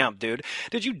mean, damn, dude.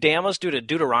 Did you damn us due to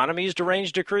Deuteronomy's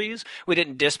deranged decrees? We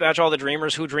didn't dispatch all the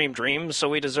dreamers who dream dreams, so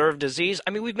we deserve disease? I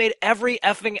mean, we've made every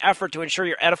effing effort to ensure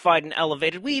you're edified and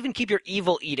elevated. We even keep your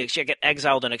evil edicts, yet get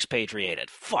exiled and expatriated.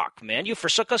 Fuck, man. You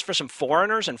forsook us for some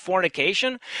foreigners and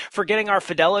fornication? Forgetting our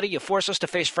fidelity, you force us to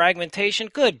face fragmentation?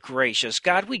 Good gracious,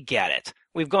 God, we get it.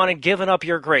 We've gone and given up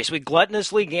your grace. We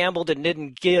gluttonously gambled and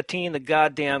didn't guillotine the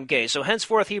goddamn gay. So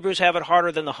henceforth Hebrews have it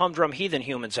harder than the humdrum heathen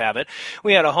humans have it.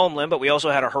 We had a homeland, but we also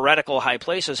had a heretical high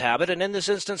places habit, and in this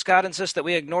instance God insists that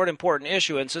we ignored important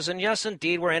issuances, and yes,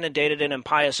 indeed, we're inundated in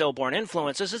impious ill-born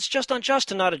influences. It's just unjust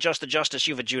to not adjust the justice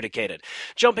you've adjudicated.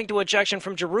 Jumping to ejection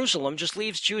from Jerusalem just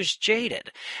leaves Jews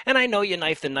jaded. And I know you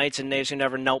knifed the knights and knaves who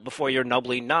never knelt before your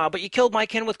nubbly knob, but you killed my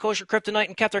kin with kosher kryptonite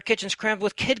and kept our kitchens crammed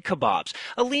with kid kebabs.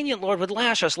 A lenient Lord would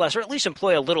lash us less, or at least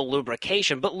employ a little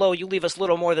lubrication, but lo, you leave us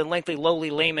little more than lengthy, lowly,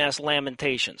 lame-ass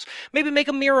lamentations. Maybe make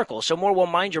a miracle, so more will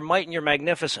mind your might and your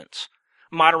magnificence.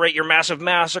 Moderate your massive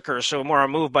massacres, so more are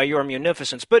moved by your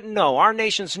munificence. But no, our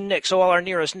nation's nick, so all our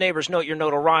nearest neighbors note your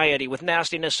notoriety, with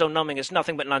nastiness so numbing it's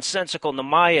nothing but nonsensical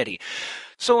namiety.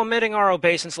 So omitting our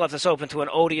obeisance left us open to an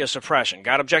odious oppression.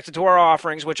 God objected to our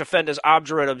offerings, which offend his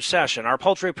obdurate obsession. Our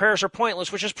paltry prayers are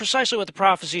pointless, which is precisely what the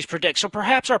prophecies predict. So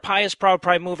perhaps our pious, proud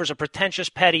prime mover's a pretentious,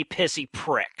 petty, pissy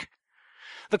prick.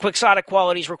 The quixotic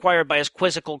qualities required by his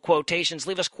quizzical quotations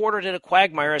leave us quartered in a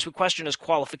quagmire as we question his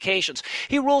qualifications.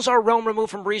 He rules our realm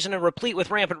removed from reason and replete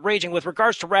with rampant raging. With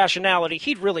regards to rationality,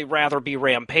 he'd really rather be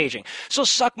rampaging. So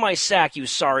suck my sack, you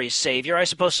sorry savior. I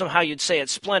suppose somehow you'd say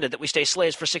it's splendid that we stay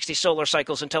slaves for 60 solar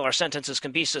cycles until our sentences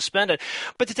can be suspended.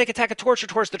 But to take a tack of torture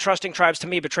towards the trusting tribes to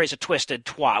me betrays a twisted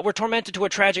twat. We're tormented to a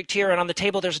tragic tear, and on the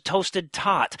table there's a toasted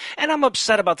tot. And I'm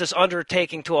upset about this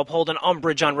undertaking to uphold an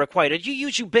umbrage unrequited. You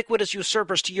use ubiquitous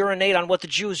usurpers to urinate on what the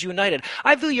Jews united.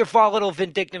 I view your volatile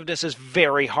vindictiveness as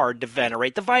very hard to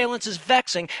venerate. The violence is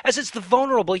vexing, as it's the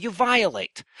vulnerable you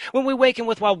violate. When we waken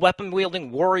with wild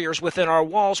weapon-wielding warriors within our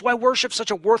walls, why worship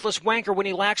such a worthless wanker when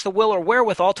he lacks the will or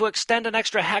wherewithal to extend an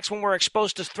extra hex when we're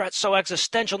exposed to threats so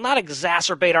existential, not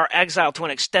exacerbate our exile to an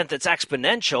extent that's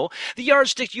exponential? The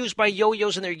yardstick used by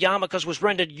yo-yos and their yarmulkes was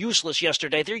rendered useless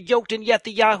yesterday. They're yoked, and yet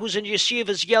the yahoos and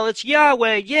yeshivas yell, it's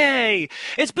Yahweh, yay!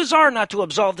 It's bizarre not to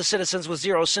absolve the citizens with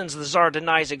zero sins the Tsar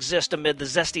denies exist amid the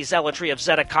zesty zealotry of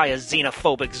Zedekiah's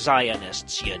xenophobic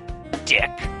Zionists, you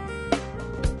dick.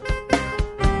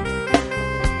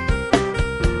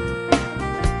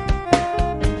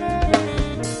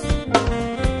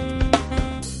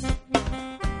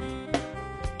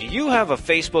 Do you have a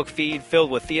Facebook feed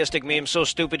filled with theistic memes so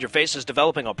stupid your face is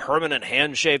developing a permanent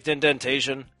hand-shaped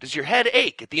indentation? Does your head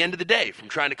ache at the end of the day from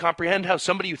trying to comprehend how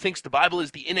somebody who thinks the Bible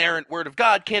is the inerrant word of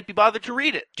God can't be bothered to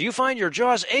read it? Do you find your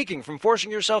jaws aching from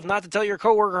forcing yourself not to tell your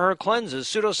coworker her cleanse is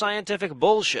pseudoscientific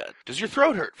bullshit? Does your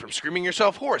throat hurt from screaming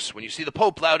yourself hoarse when you see the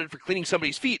Pope lauded for cleaning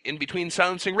somebody's feet in between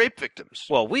silencing rape victims?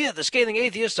 Well, we at the Scathing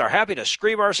Atheists are happy to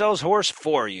scream ourselves hoarse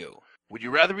for you. Would you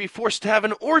rather be forced to have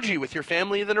an orgy with your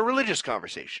family than a religious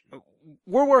conversation?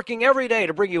 We're working every day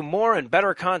to bring you more and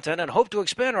better content and hope to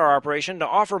expand our operation to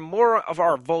offer more of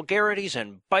our vulgarities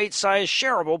in bite-sized,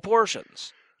 shareable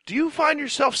portions. Do you find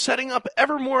yourself setting up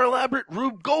ever more elaborate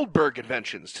Rube Goldberg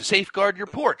inventions to safeguard your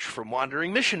porch from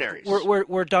wandering missionaries?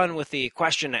 We're done with the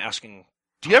question asking.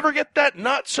 Do you ever get that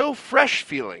not-so-fresh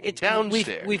feeling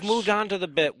downstairs? We've moved on to the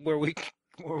bit where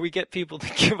we get people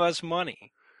to give us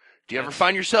money. Do you ever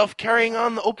find yourself carrying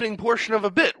on the opening portion of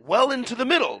a bit well into the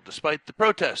middle, despite the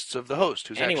protests of the host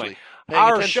who's actually paying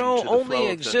our attention show to the only flow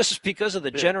exists because of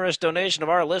the generous donation of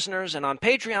our listeners, and on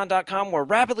Patreon.com we're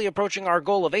rapidly approaching our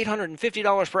goal of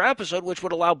 $850 per episode, which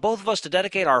would allow both of us to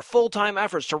dedicate our full-time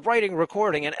efforts to writing,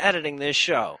 recording, and editing this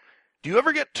show. Do you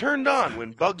ever get turned on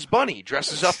when Bugs Bunny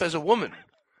dresses up as a woman?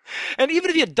 And even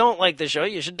if you don't like the show,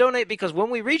 you should donate, because when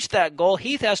we reach that goal,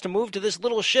 Heath has to move to this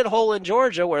little shithole in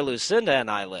Georgia where Lucinda and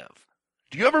I live.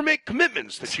 Do you ever make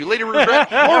commitments that you later regret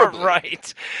horribly?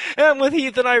 Right. And with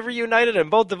Heath and I reunited and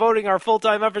both devoting our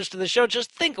full-time efforts to the show,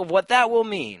 just think of what that will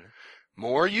mean.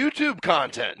 More YouTube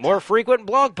content. More frequent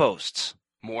blog posts.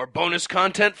 More bonus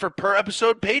content for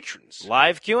per-episode patrons.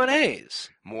 Live Q&As.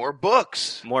 More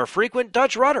books. More frequent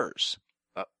Dutch rudders.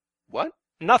 What?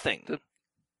 Nothing.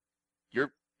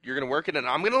 You're going to work it and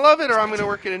I'm going to love it, or I'm going to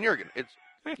work it and you're going to...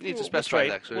 You need to specify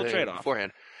that We'll trade off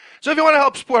beforehand. So if you want to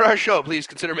help support our show, please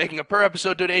consider making a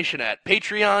per-episode donation at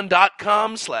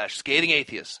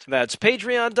patreon.com/scathingatheist. That's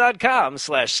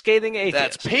patreon.com/scathingatheist.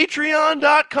 That's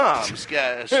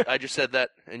patreon.com. I just said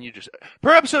that, and you just...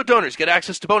 Per-episode donors get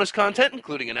access to bonus content,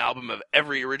 including an album of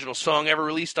every original song ever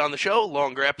released on the show,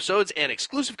 longer episodes, and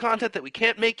exclusive content that we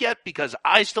can't make yet because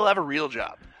I still have a real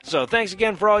job. So thanks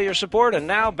again for all your support, and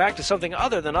now back to something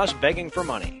other than us begging for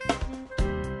money.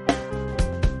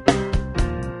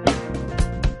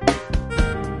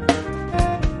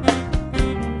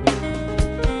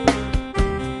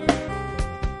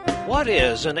 What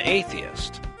is an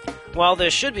atheist? While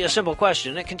this should be a simple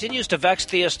question, it continues to vex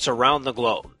theists around the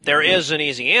globe. There is an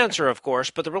easy answer, of course,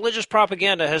 but the religious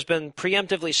propaganda has been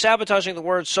preemptively sabotaging the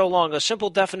word so long a simple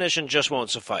definition just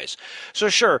won't suffice. So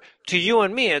sure, to you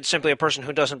and me it's simply a person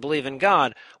who doesn't believe in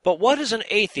God, but what is an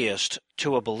atheist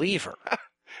to a believer?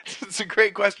 It's a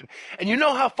great question. And you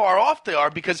know how far off they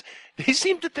are because they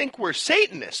seem to think we're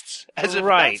Satanists, as if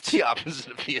that's the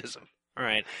opposite of theism.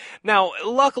 Right. Now,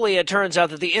 luckily, it turns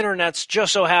out that the internets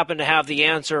just so happen to have the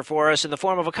answer for us in the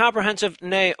form of a comprehensive,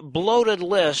 nay, bloated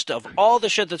list of all the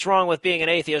shit that's wrong with being an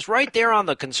atheist right there on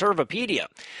the Conservapedia.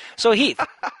 So, Heath,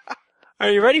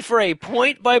 are you ready for a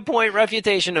point-by-point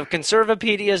refutation of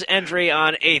Conservapedia's entry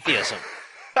on atheism?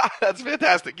 That's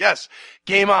fantastic. Yes.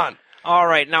 Game on. All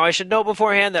right. Now, I should note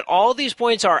beforehand that all these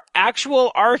points are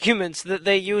actual arguments that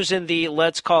they use in the,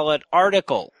 let's call it,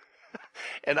 article.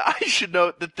 And I should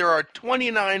note that there are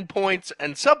 29 points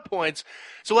and subpoints,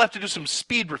 so we'll have to do some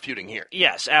speed refuting here.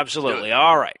 Yes, absolutely.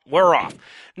 All right, we're off.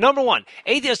 Number one,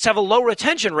 atheists have a low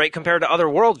retention rate compared to other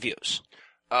worldviews.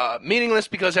 Meaningless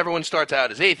because everyone starts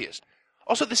out as atheist.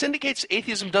 Also, this indicates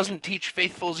atheism doesn't teach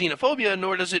faithful xenophobia,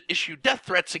 nor does it issue death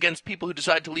threats against people who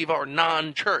decide to leave our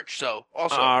non-church. So,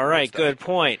 also... All right, good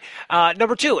point.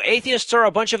 Number two, atheists are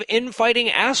a bunch of infighting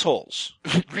assholes.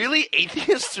 Really?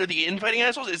 Atheists are the infighting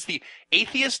assholes? It's the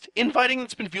atheist infighting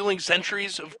that's been fueling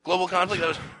centuries of global conflict?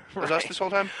 That was us this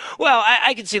whole time? Well,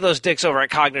 I can see those dicks over at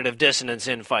cognitive dissonance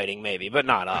infighting, maybe, but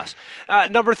not us.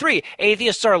 Number three,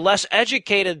 atheists are less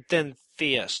educated than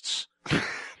theists.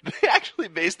 They actually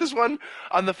based this one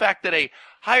on the fact that a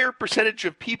higher percentage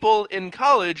of people in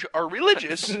college are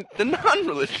religious than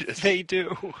non-religious. They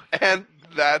do. And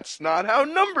that's not how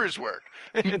numbers work.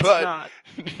 It's but not.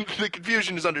 The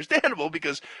confusion is understandable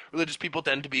because religious people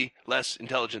tend to be less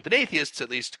intelligent than atheists,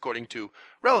 at least according to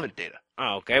relevant data.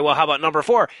 Okay, well, how about number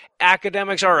four?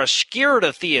 Academics are scared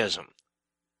of theism.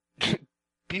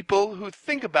 People who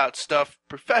think about stuff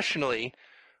professionally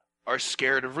are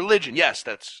scared of religion. Yes,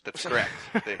 that's correct.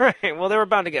 Right. Well, they were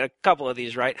bound to get a couple of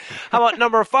these right. How about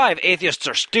number five? Atheists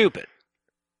are stupid.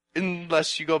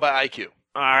 Unless you go by IQ.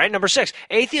 All right. Number six.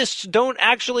 Atheists don't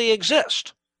actually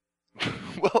exist.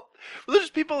 Well, religious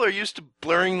people are used to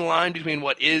blurring the line between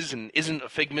what is and isn't a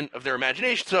figment of their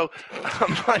imagination, so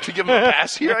I'm trying to give them a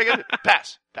pass here. I got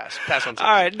Pass on six.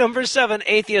 All right. Number seven.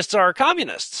 Atheists are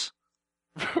communists.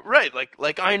 Right, like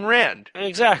Ayn Rand.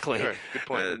 Exactly. Right, good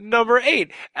point. Number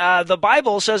eight, the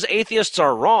Bible says atheists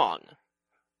are wrong.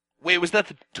 Wait, was that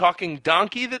the talking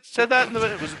donkey that said that?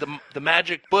 Was it the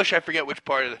magic bush? I forget which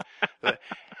part of the...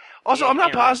 Also, I'm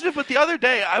not positive, but the other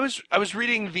day I was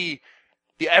reading the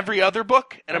Every Other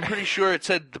book, and I'm pretty sure it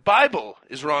said the Bible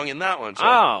is wrong in that one.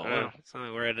 So, so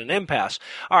we're at an impasse.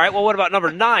 All right, well, what about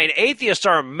number nine? Atheists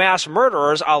are mass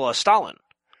murderers a la Stalin.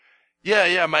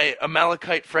 Yeah, my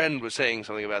Amalekite friend was saying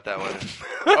something about that one.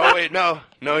 Oh, wait, no,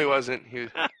 he wasn't. He was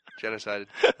genocided.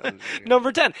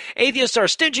 Number 10, atheists are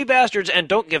stingy bastards and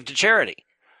don't give to charity.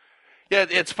 Yeah,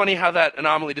 it's funny how that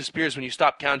anomaly disappears when you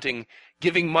stop counting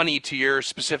giving money to your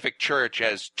specific church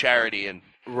as charity and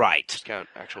right. Count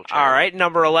actual charity. All right,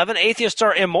 number 11, atheists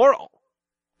are immoral.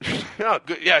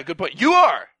 Good point. You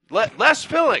are. Less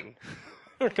filling.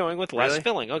 We're going with less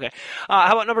filling. Okay.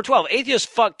 How about number 12?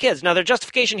 Atheists fuck kids. Now, their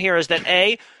justification here is that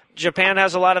A, Japan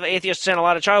has a lot of atheists and a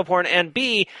lot of child porn, and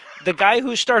B, the guy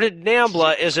who started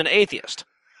NAMBLA is an atheist.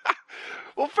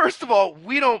 Well, first of all,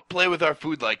 we don't play with our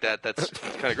food like that. That's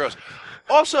kind of gross.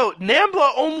 Also,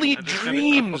 NAMBLA only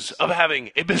dreams of having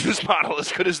a business model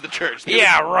as good as the church. They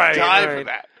right. Die for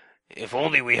that. If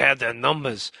only we had their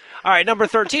numbers. All right, number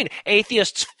 13.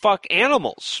 Atheists fuck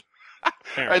animals.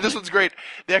 All right, this one's great.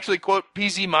 They actually quote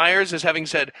P.Z. Myers as having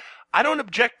said, "I don't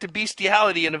object to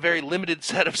bestiality in a very limited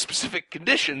set of specific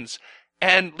conditions,"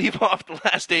 and leave off the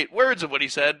last 8 words of what he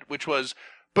said, which was,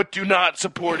 "but do not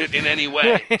support it in any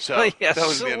way." So yes, that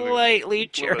was slightly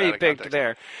cherry-picked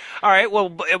there. All right, well,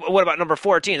 what about number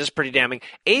 14? This is pretty damning.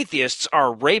 Atheists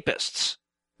are rapists.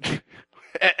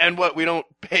 And what, we don't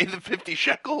pay the 50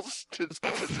 shekels to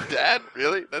dad?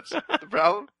 Really? That's the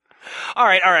problem? All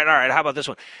right. How about this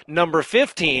one? Number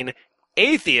 15,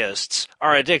 atheists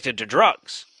are addicted to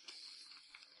drugs.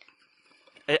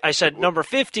 I said number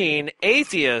 15,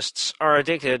 atheists are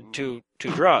addicted to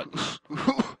drugs.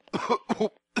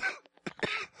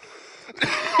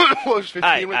 What was 15?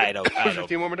 I don't.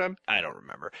 15 one more time? I don't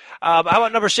remember. How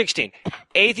about number 16?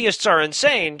 Atheists are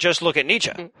insane. Just look at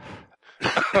Nietzsche.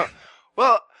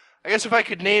 Well, I guess if I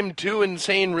could name 2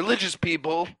 insane religious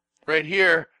people right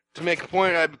here to make a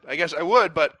point, I guess I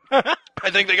would, but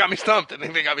I think they got me stumped.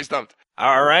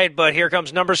 All right, but here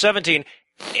comes number 17.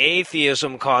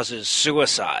 Atheism causes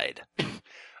suicide.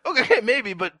 Okay,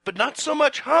 maybe, but not so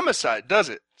much homicide, does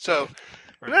it? So,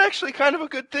 isn't that actually kind of a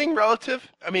good thing, relative?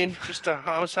 I mean, just a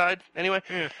homicide, anyway.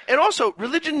 Yeah. And also,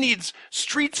 religion needs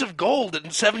streets of gold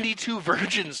and 72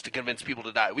 virgins to convince people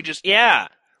to die. We just tell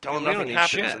them nothing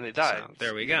happens and they die. So,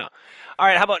 there we go. All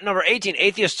right, how about number 18?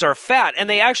 Atheists are fat, and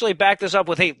they actually back this up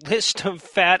with a list of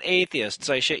fat atheists.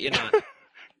 I shit you not.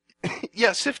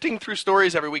 Yeah, sifting through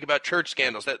stories every week about church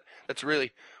scandals, that's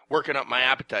really working up my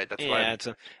appetite. That's why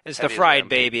it's the fried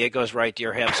baby. It goes right to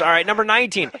your hips. All right, number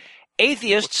 19.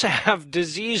 Atheists have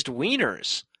diseased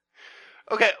wieners.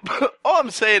 Okay, all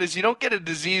I'm saying is you don't get a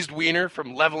diseased wiener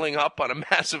from leveling up on a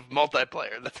massive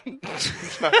multiplayer.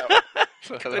 That's not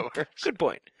how that works. Good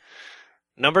point.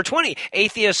 Number 20.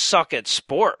 Atheists suck at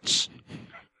sports.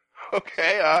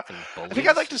 Okay, I think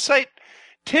I'd like to cite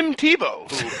Tim Tebow,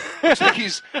 who looks like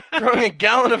he's throwing a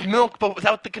gallon of milk but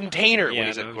without the container when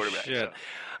he's at quarterback. So.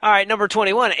 All right, number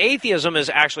 21. Atheism is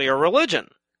actually a religion.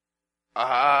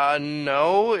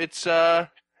 No, it's the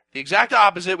exact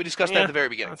opposite. We discussed that at the very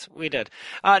beginning. We did.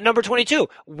 Number 22.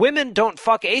 Women don't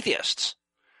fuck atheists.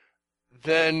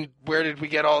 Then where did we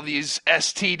get all these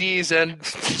STDs and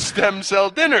stem cell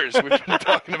dinners we've been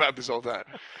talking about this whole time?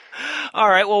 All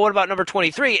right, well, what about number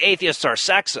 23? Atheists are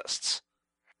sexists.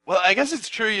 Well, I guess it's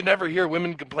true you never hear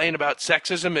women complain about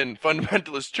sexism in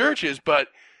fundamentalist churches, but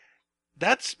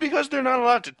that's because they're not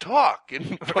allowed to talk in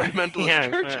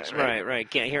fundamentalist churches, right? Right.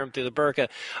 Can't hear them through the burqa.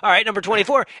 All right, number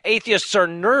 24. Atheists are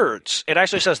nerds. It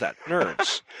actually says that.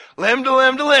 Nerds. Lambda,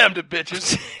 lambda, lambda,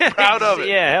 bitches. Proud of it.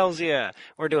 Yeah, hells yeah.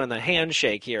 We're doing the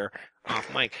handshake here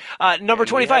off mic. Number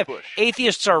 25.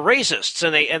 Atheists are racists,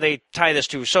 and they tie this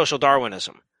to social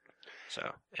Darwinism.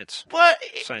 So it's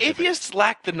scientific. Atheists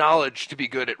lack the knowledge to be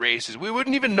good at races. We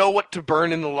wouldn't even know what to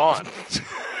burn in the lawn.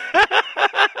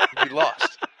 We'd be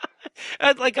lost.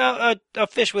 Like a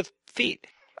fish with feet.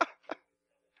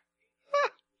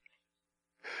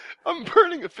 I'm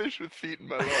burning a fish with feet in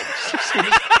my lungs as soon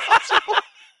as possible.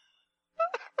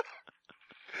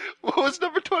 What was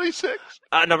number 26?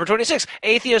 Number 26.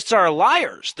 Atheists are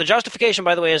liars. The justification,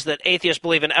 by the way, is that atheists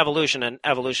believe in evolution, and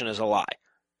evolution is a lie.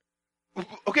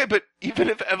 Okay, but even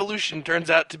if evolution turns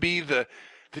out to be the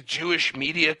Jewish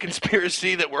media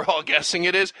conspiracy that we're all guessing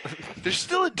it is, there's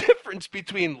still a difference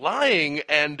between lying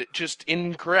and just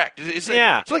incorrect. It's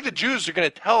like the Jews are going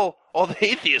to tell all the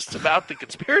atheists about the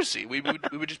conspiracy. We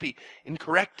would just be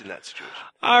incorrect in that situation.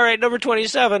 All right, number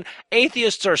 27.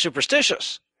 Atheists are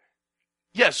superstitious.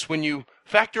 Yes, when you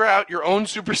factor out your own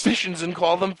superstitions and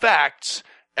call them facts,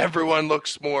 everyone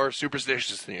looks more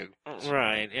superstitious than you.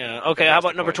 Right, yeah. Okay, how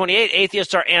about number 28?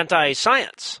 Atheists are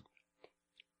anti-science.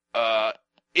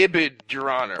 Ibid, Your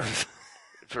Honor,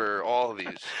 for all of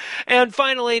these. And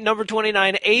finally, number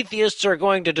 29, atheists are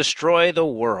going to destroy the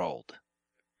world.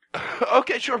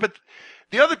 Okay, sure, but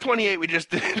the other 28 we just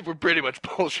did were pretty much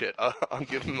bullshit. I'll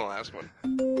give them the last one.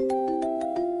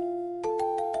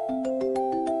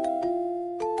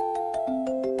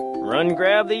 Run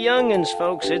grab the young'uns,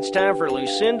 folks. It's time for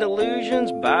Lucinda Illusions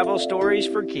Bible Stories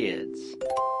for Kids.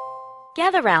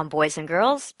 Gather round, boys and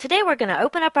girls. Today we're going to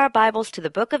open up our Bibles to the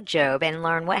book of Job and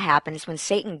learn what happens when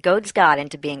Satan goads God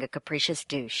into being a capricious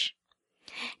douche.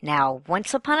 Now,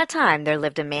 once upon a time, there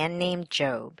lived a man named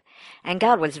Job, and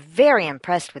God was very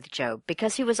impressed with Job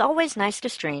because he was always nice to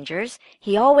strangers.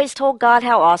 He always told God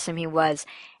how awesome he was,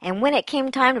 and when it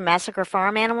came time to massacre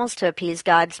farm animals to appease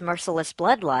God's merciless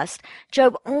bloodlust,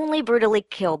 Job only brutally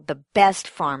killed the best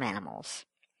farm animals.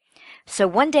 So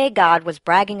one day God was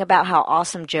bragging about how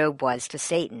awesome Job was to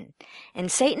Satan,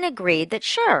 and Satan agreed that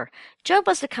sure, Job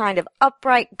was the kind of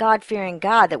upright, God-fearing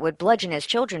God that would bludgeon his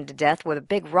children to death with a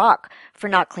big rock for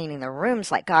not cleaning their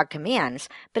rooms like God commands,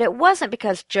 but it wasn't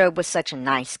because Job was such a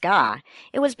nice guy.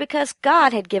 It was because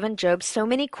God had given Job so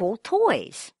many cool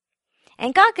toys.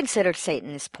 And God considered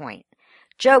Satan this point.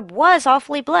 Job was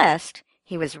awfully blessed.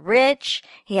 He was rich,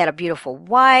 he had a beautiful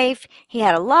wife, he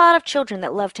had a lot of children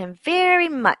that loved him very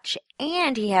much,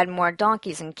 and he had more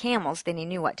donkeys and camels than he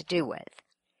knew what to do with.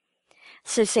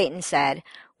 So Satan said,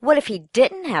 What if he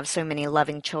didn't have so many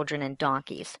loving children and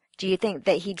donkeys? Do you think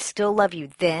that he'd still love you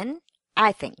then?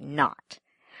 I think not.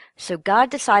 So God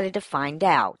decided to find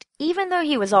out, even though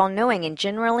he was all-knowing and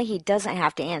generally he doesn't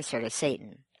have to answer to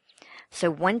Satan. So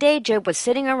one day Job was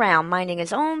sitting around minding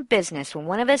his own business when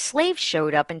one of his slaves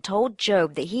showed up and told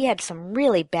Job that he had some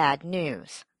really bad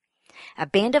news. A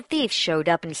band of thieves showed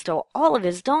up and stole all of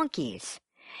his donkeys.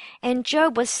 And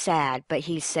Job was sad, but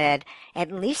he said,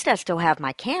 "At least I still have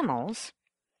my camels."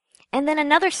 And then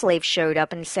another slave showed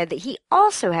up and said that he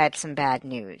also had some bad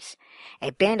news.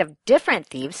 A band of different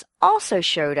thieves also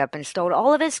showed up and stole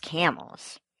all of his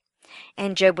camels.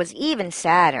 And Job was even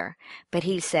sadder, but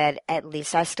he said, "At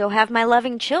least I still have my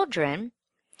loving children."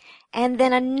 And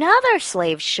then another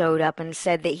slave showed up and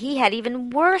said that he had even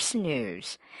worse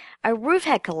news. A roof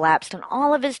had collapsed on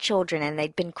all of his children and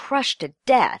they'd been crushed to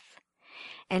death.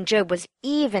 And Job was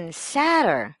even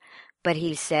sadder, but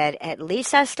he said, "At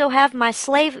least I still have my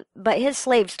slave," but his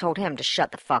slaves told him to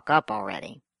shut the fuck up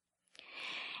already.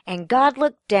 And God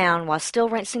looked down while still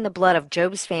rinsing the blood of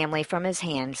Job's family from his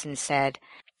hands and said,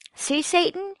 "See,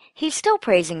 Satan, he's still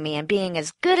praising me and being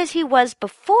as good as he was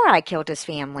before I killed his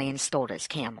family and stole his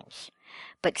camels."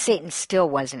 But Satan still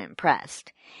wasn't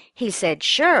impressed. He said,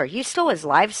 "Sure, you stole his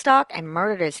livestock and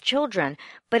murdered his children,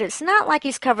 but it's not like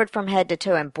he's covered from head to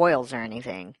toe in boils or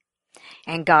anything."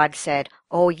 And God said,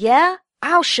 "Oh yeah?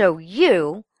 I'll show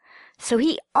you." So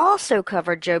he also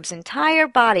covered Job's entire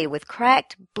body with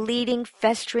cracked, bleeding,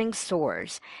 festering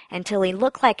sores until he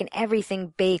looked like an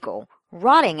everything bagel,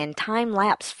 rotting in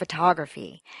time-lapse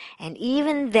photography. And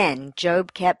even then,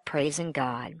 Job kept praising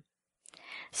God.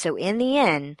 So in the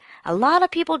end, a lot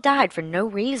of people died for no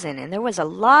reason, and there was a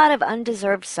lot of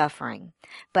undeserved suffering.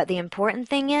 But the important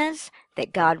thing is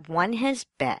that God won his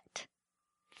bet.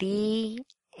 The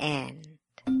end.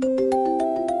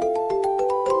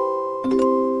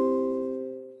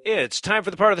 It's time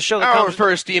for the part of the show that Our comes...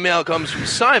 first email comes from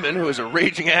Simon, who is a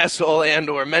raging asshole and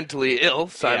or mentally ill.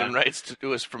 Simon writes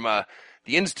to us from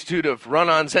the Institute of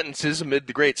Run-On Sentences amid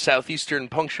the great Southeastern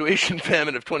punctuation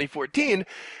famine of 2014.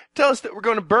 Tell us that we're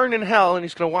going to burn in hell, and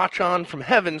he's going to watch on from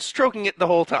heaven, stroking it the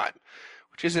whole time.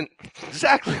 Which isn't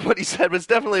exactly what he said, but it's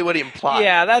definitely what he implied.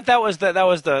 Yeah, that was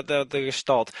the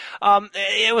gestalt.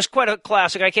 It was quite a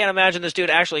classic. I can't imagine this dude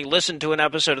actually listened to an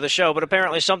episode of the show, but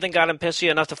apparently something got him pissy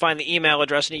enough to find the email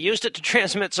address, and he used it to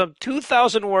transmit some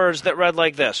 2,000 words that read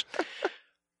like this.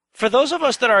 For those of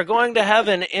us that are going to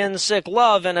heaven in sick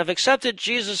love and have accepted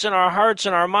Jesus in our hearts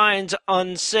and our minds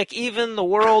unsick, even the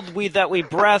world that we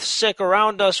breath sick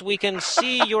around us, we can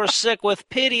see you're sick with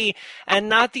pity and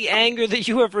not the anger that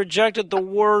you have rejected the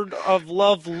word of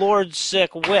love, Lord,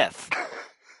 sick with.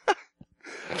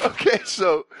 Okay,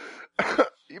 so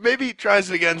maybe he tries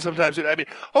it again sometime soon. I mean,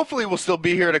 hopefully we'll still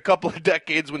be here in a couple of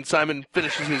decades when Simon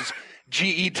finishes his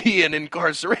GED and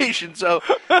incarceration, so,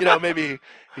 maybe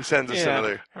he sends a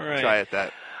similar try at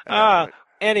that.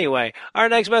 Anyway, our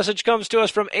next message comes to us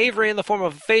from Avery in the form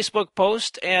of a Facebook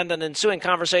post and an ensuing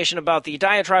conversation about the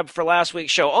diatribe for last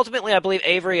week's show. Ultimately, I believe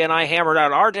Avery and I hammered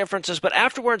out our differences, but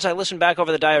afterwards I listened back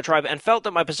over the diatribe and felt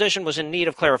that my position was in need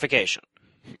of clarification.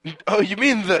 Oh, you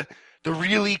mean the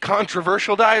really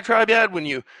controversial diatribe you had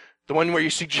the one where you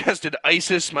suggested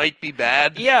ISIS might be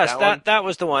bad? Yes, that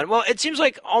was the one. Well, it seems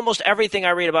like almost everything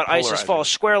I read about ISIS falls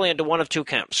squarely into one of two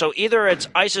camps. So either it's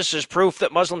ISIS is proof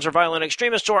that Muslims are violent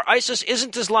extremists, or ISIS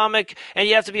isn't Islamic, and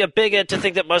you have to be a bigot to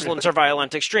think that Muslims are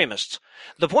violent extremists.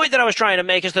 The point that I was trying to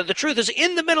make is that the truth is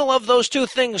in the middle of those two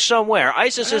things somewhere.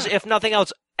 ISIS is, if nothing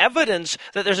else, evidence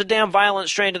that there's a damn violent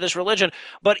strain to this religion,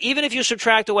 but even if you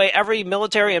subtract away every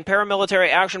military and paramilitary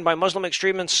action by Muslim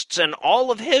extremists in all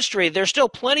of history, there's still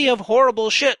plenty of horrible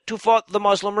shit to fought the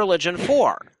Muslim religion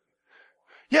for.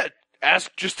 Yeah,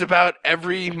 ask just about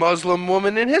every Muslim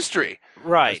woman in history.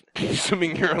 Right.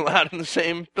 Assuming you're allowed in the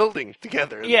same building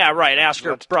together. Yeah, right. Ask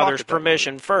your brother's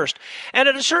permission first. And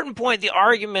at a certain point, the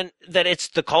argument that it's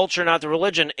the culture, not the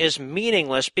religion, is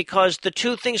meaningless because the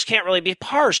two things can't really be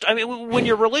parsed. I mean, when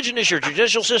your religion is your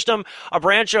judicial system, a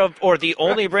branch of, or the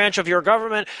only branch of your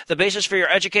government, the basis for your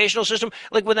educational system,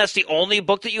 like when that's the only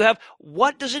book that you have,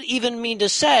 what does it even mean to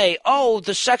say, oh,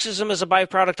 the sexism is a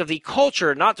byproduct of the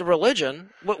culture, not the religion?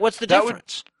 What's the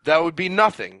difference? That would be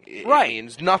nothing. It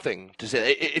means nothing to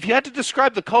say. If you had to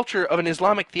describe the culture of an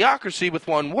Islamic theocracy with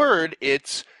one word,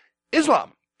 it's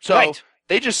Islam. So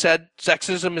they just said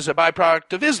sexism is a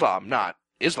byproduct of Islam, not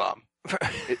Islam.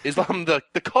 Islam,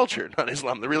 the culture, not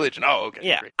Islam, the religion. Oh, okay.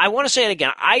 Yeah, Great. I want to say it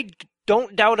again. I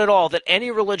don't doubt at all that any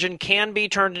religion can be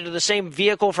turned into the same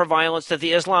vehicle for violence that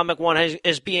the Islamic one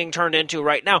is being turned into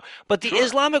right now. But the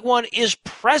Islamic one is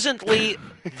presently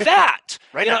that.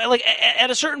 Right you know, now. like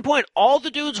at a certain point, all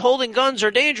the dudes holding guns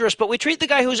are dangerous, but we treat the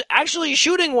guy who's actually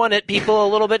shooting one at people a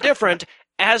little bit different,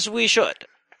 as we should.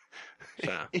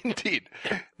 So. Indeed.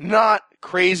 Not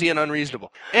crazy and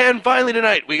unreasonable. And finally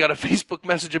tonight, we got a Facebook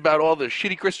message about all the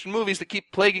shitty Christian movies that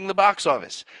keep plaguing the box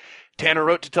office. Tanner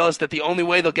wrote to tell us that the only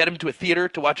way they'll get him to a theater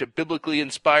to watch a biblically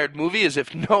inspired movie is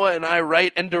if Noah and I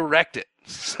write and direct it.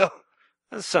 So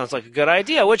that sounds like a good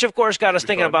idea, which of course got us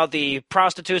thinking about the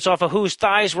prostitutes off of whose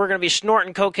thighs we're going to be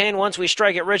snorting cocaine once we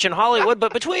strike it rich in Hollywood.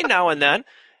 But between now and then,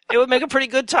 it would make a pretty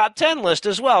good top 10 list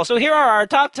as well. So here are our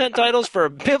top 10 titles for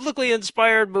biblically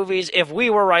inspired movies if we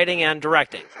were writing and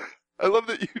directing. I love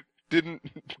that you didn't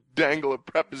dangle a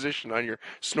preposition on your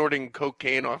snorting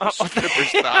cocaine off a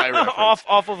stripper's thigh reference.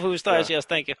 off of whose thighs, yes,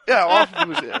 thank you. Yeah, off of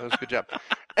whose, yeah, that was a good job.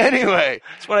 Anyway.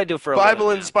 That's what I do for a living.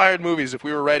 Bible-inspired movies if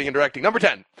we were writing and directing. Number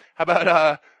 10. How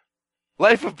about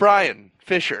Life of Brian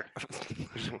Fisher?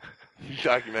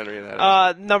 Documentary of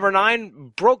that. Number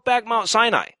 9, Brokeback Mount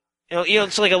Sinai. You know,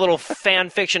 it's like a little fan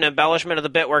fiction embellishment of the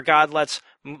bit where God lets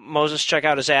Moses check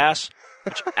out his ass,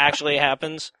 which actually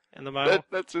happens in the Bible.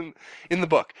 That's in the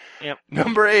book. Yep.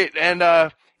 Number 8,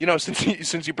 and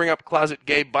since you bring up closet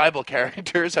gay Bible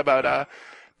characters, how about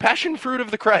Passion Fruit of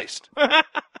the Christ?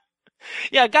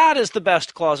 Yeah, God is the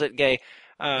best closet gay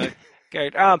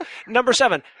character. Number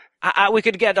 7, we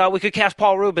could cast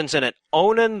Paul Rubens in it.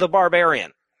 Onan the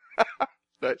Barbarian.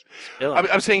 Nice.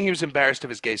 I'm saying he was embarrassed of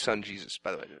his gay son Jesus,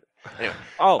 by the way. Anyway.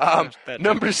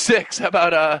 Number 6, how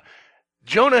about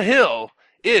Jonah Hill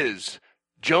is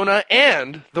Jonah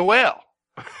and the Whale.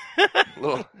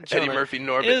 Little Eddie Murphy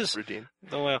Norbit routine.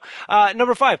 The Whale.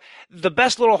 Number 5, the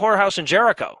best little whorehouse in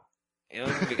Jericho. You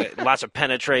know, we got lots of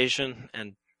penetration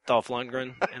and Dolph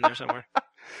Lundgren in there somewhere.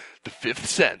 The Fifth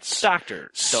Sense. Dr.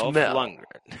 Dolph Lundgren.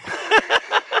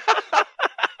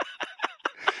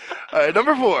 All right,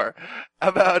 number 4, how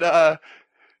about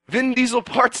Vin Diesel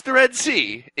parts the Red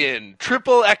Sea in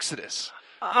Triple Exodus.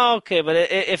 Okay, but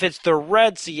if it's the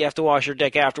Red Sea, you have to wash your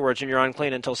dick afterwards and you're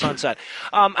unclean until sunset.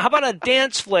 How about a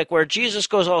dance flick where Jesus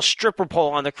goes all stripper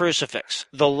pole on the crucifix?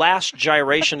 The Last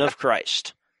Gyration of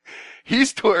Christ.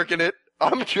 He's twerking it.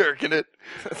 I'm jerking it.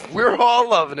 We're all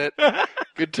loving it.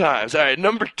 Good times. All right,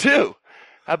 number 2,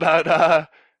 how about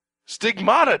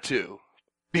Stigmata 2,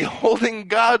 Beholding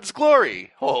God's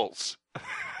Glory holes.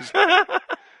 I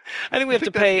think we have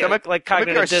to pay like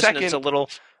cognitive dissonance a little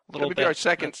bit. Be our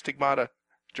second Stigmata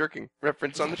jerking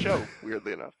reference on the show,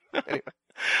 weirdly enough. Anyway.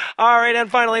 All right, and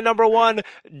finally, number 1,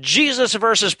 Jesus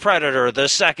versus Predator, the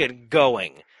second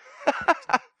going.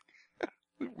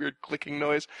 Weird clicking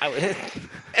noise.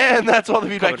 And that's all the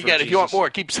feedback you get. If you want more,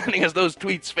 keep sending us those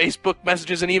tweets, Facebook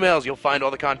messages, and emails. You'll find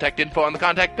all the contact info on the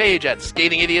contact page at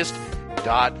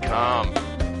scathingatheist.com.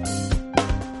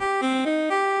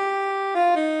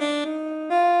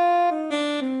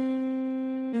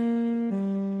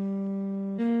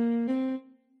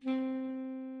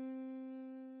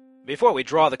 Before we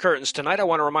draw the curtains tonight, I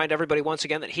want to remind everybody once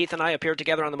again that Heath and I appeared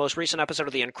together on the most recent episode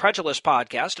of the Incredulous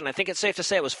podcast, and I think it's safe to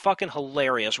say it was fucking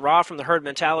hilarious. Ra from the Herd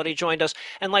Mentality joined us,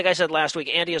 and like I said last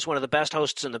week, Andy is one of the best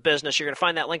hosts in the business. You're going to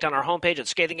find that linked on our homepage at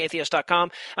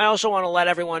scathingatheist.com. I also want to let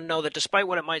everyone know that despite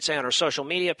what it might say on our social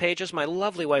media pages, my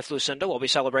lovely wife Lucinda will be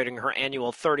celebrating her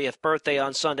annual 30th birthday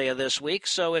on Sunday of this week,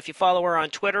 so if you follow her on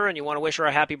Twitter and you want to wish her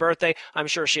a happy birthday, I'm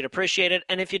sure she'd appreciate it,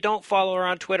 and if you don't follow her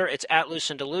on Twitter, it's at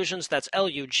LucindaLusions. That's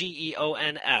LUGEONS.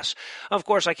 Of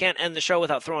course, I can't end the show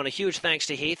without throwing a huge thanks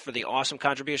to Heath for the awesome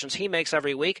contributions he makes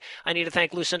every week. I need to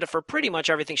thank Lucinda for pretty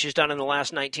much everything she's done in the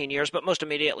last 19 years, but most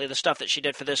immediately the stuff that she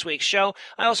did for this week's show.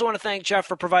 I also want to thank Jeff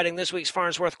for providing this week's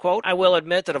Farnsworth quote. I will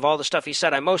admit that of all the stuff he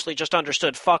said, I mostly just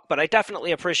understood fuck, but I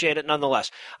definitely appreciate it nonetheless.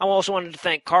 I also wanted to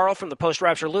thank Carl from the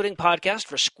Post-Rapture Looting podcast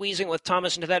for squeezing with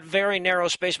Thomas into that very narrow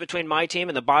space between my team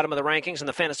and the bottom of the rankings in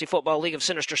the Fantasy Football League of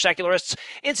Sinister Secularists.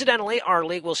 Incidentally, our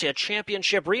league will see a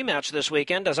championship rematch this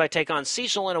weekend as I take on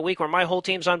Cecil in a week where my whole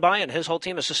team's on bye and his whole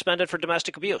team is suspended for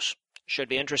domestic abuse. Should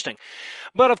be interesting.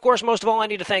 But, of course, most of all, I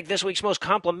need to thank this week's most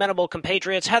complimentable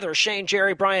compatriots, Heather, Shane,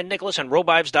 Jerry, Brian, Nicholas, and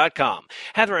Robives.com.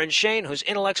 Heather and Shane, whose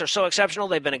intellects are so exceptional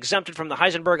they've been exempted from the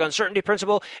Heisenberg uncertainty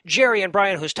principle, Jerry and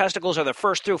Brian, whose testicles are the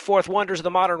first through fourth wonders of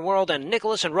the modern world, and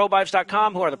Nicholas and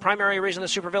Robives.com, who are the primary reason the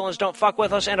supervillains don't fuck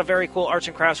with us, and a very cool arts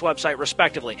and crafts website,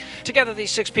 respectively. Together,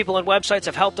 these 6 people and websites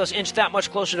have helped us inch that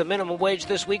much closer to minimum wage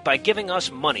this week by giving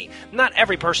us money. Not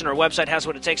every person or website has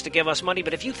what it takes to give us money,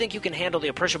 but if you think you can handle the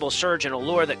appreciable surge marginal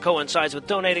lure that coincides with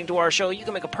donating to our show, you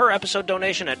can make a per-episode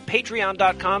donation at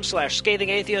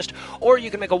patreon.com/scathingatheist, or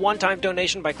you can make a one-time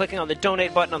donation by clicking on the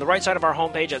donate button on the right side of our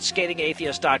homepage at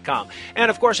scathingatheist.com. And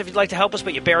of course, if you'd like to help us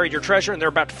but you buried your treasure and they're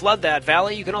about to flood that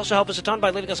valley, you can also help us a ton by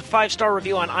leaving us a 5-star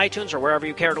review on iTunes or wherever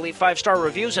you care to leave 5-star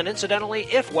reviews. And incidentally,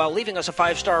 if while leaving us a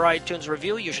 5-star iTunes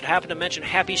review, you should happen to mention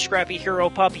Happy Scrappy Hero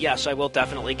Pup, yes, I will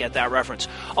definitely get that reference.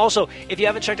 Also, if you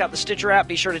haven't checked out the Stitcher app,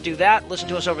 be sure to do that. Listen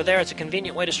to us over there. It's a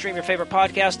convenient way to stream your favorite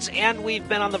podcasts, and we've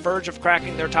been on the verge of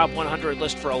cracking their top 100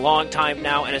 list for a long time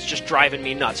now, and it's just driving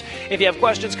me nuts. If you have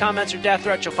questions, comments, or death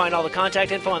threats, you'll find all the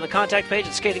contact info on the contact page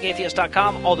at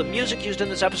scathingatheist.com. All the music used in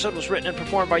this episode was written and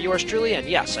performed by yours truly, and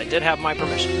yes, I did have my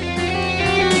permission.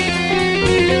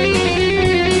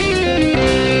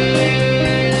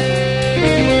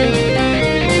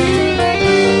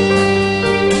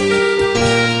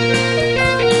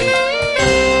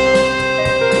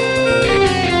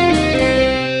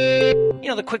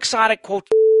 The quixotic quote,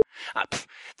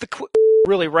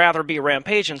 really rather be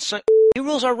rampaging. He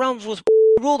rules our realm with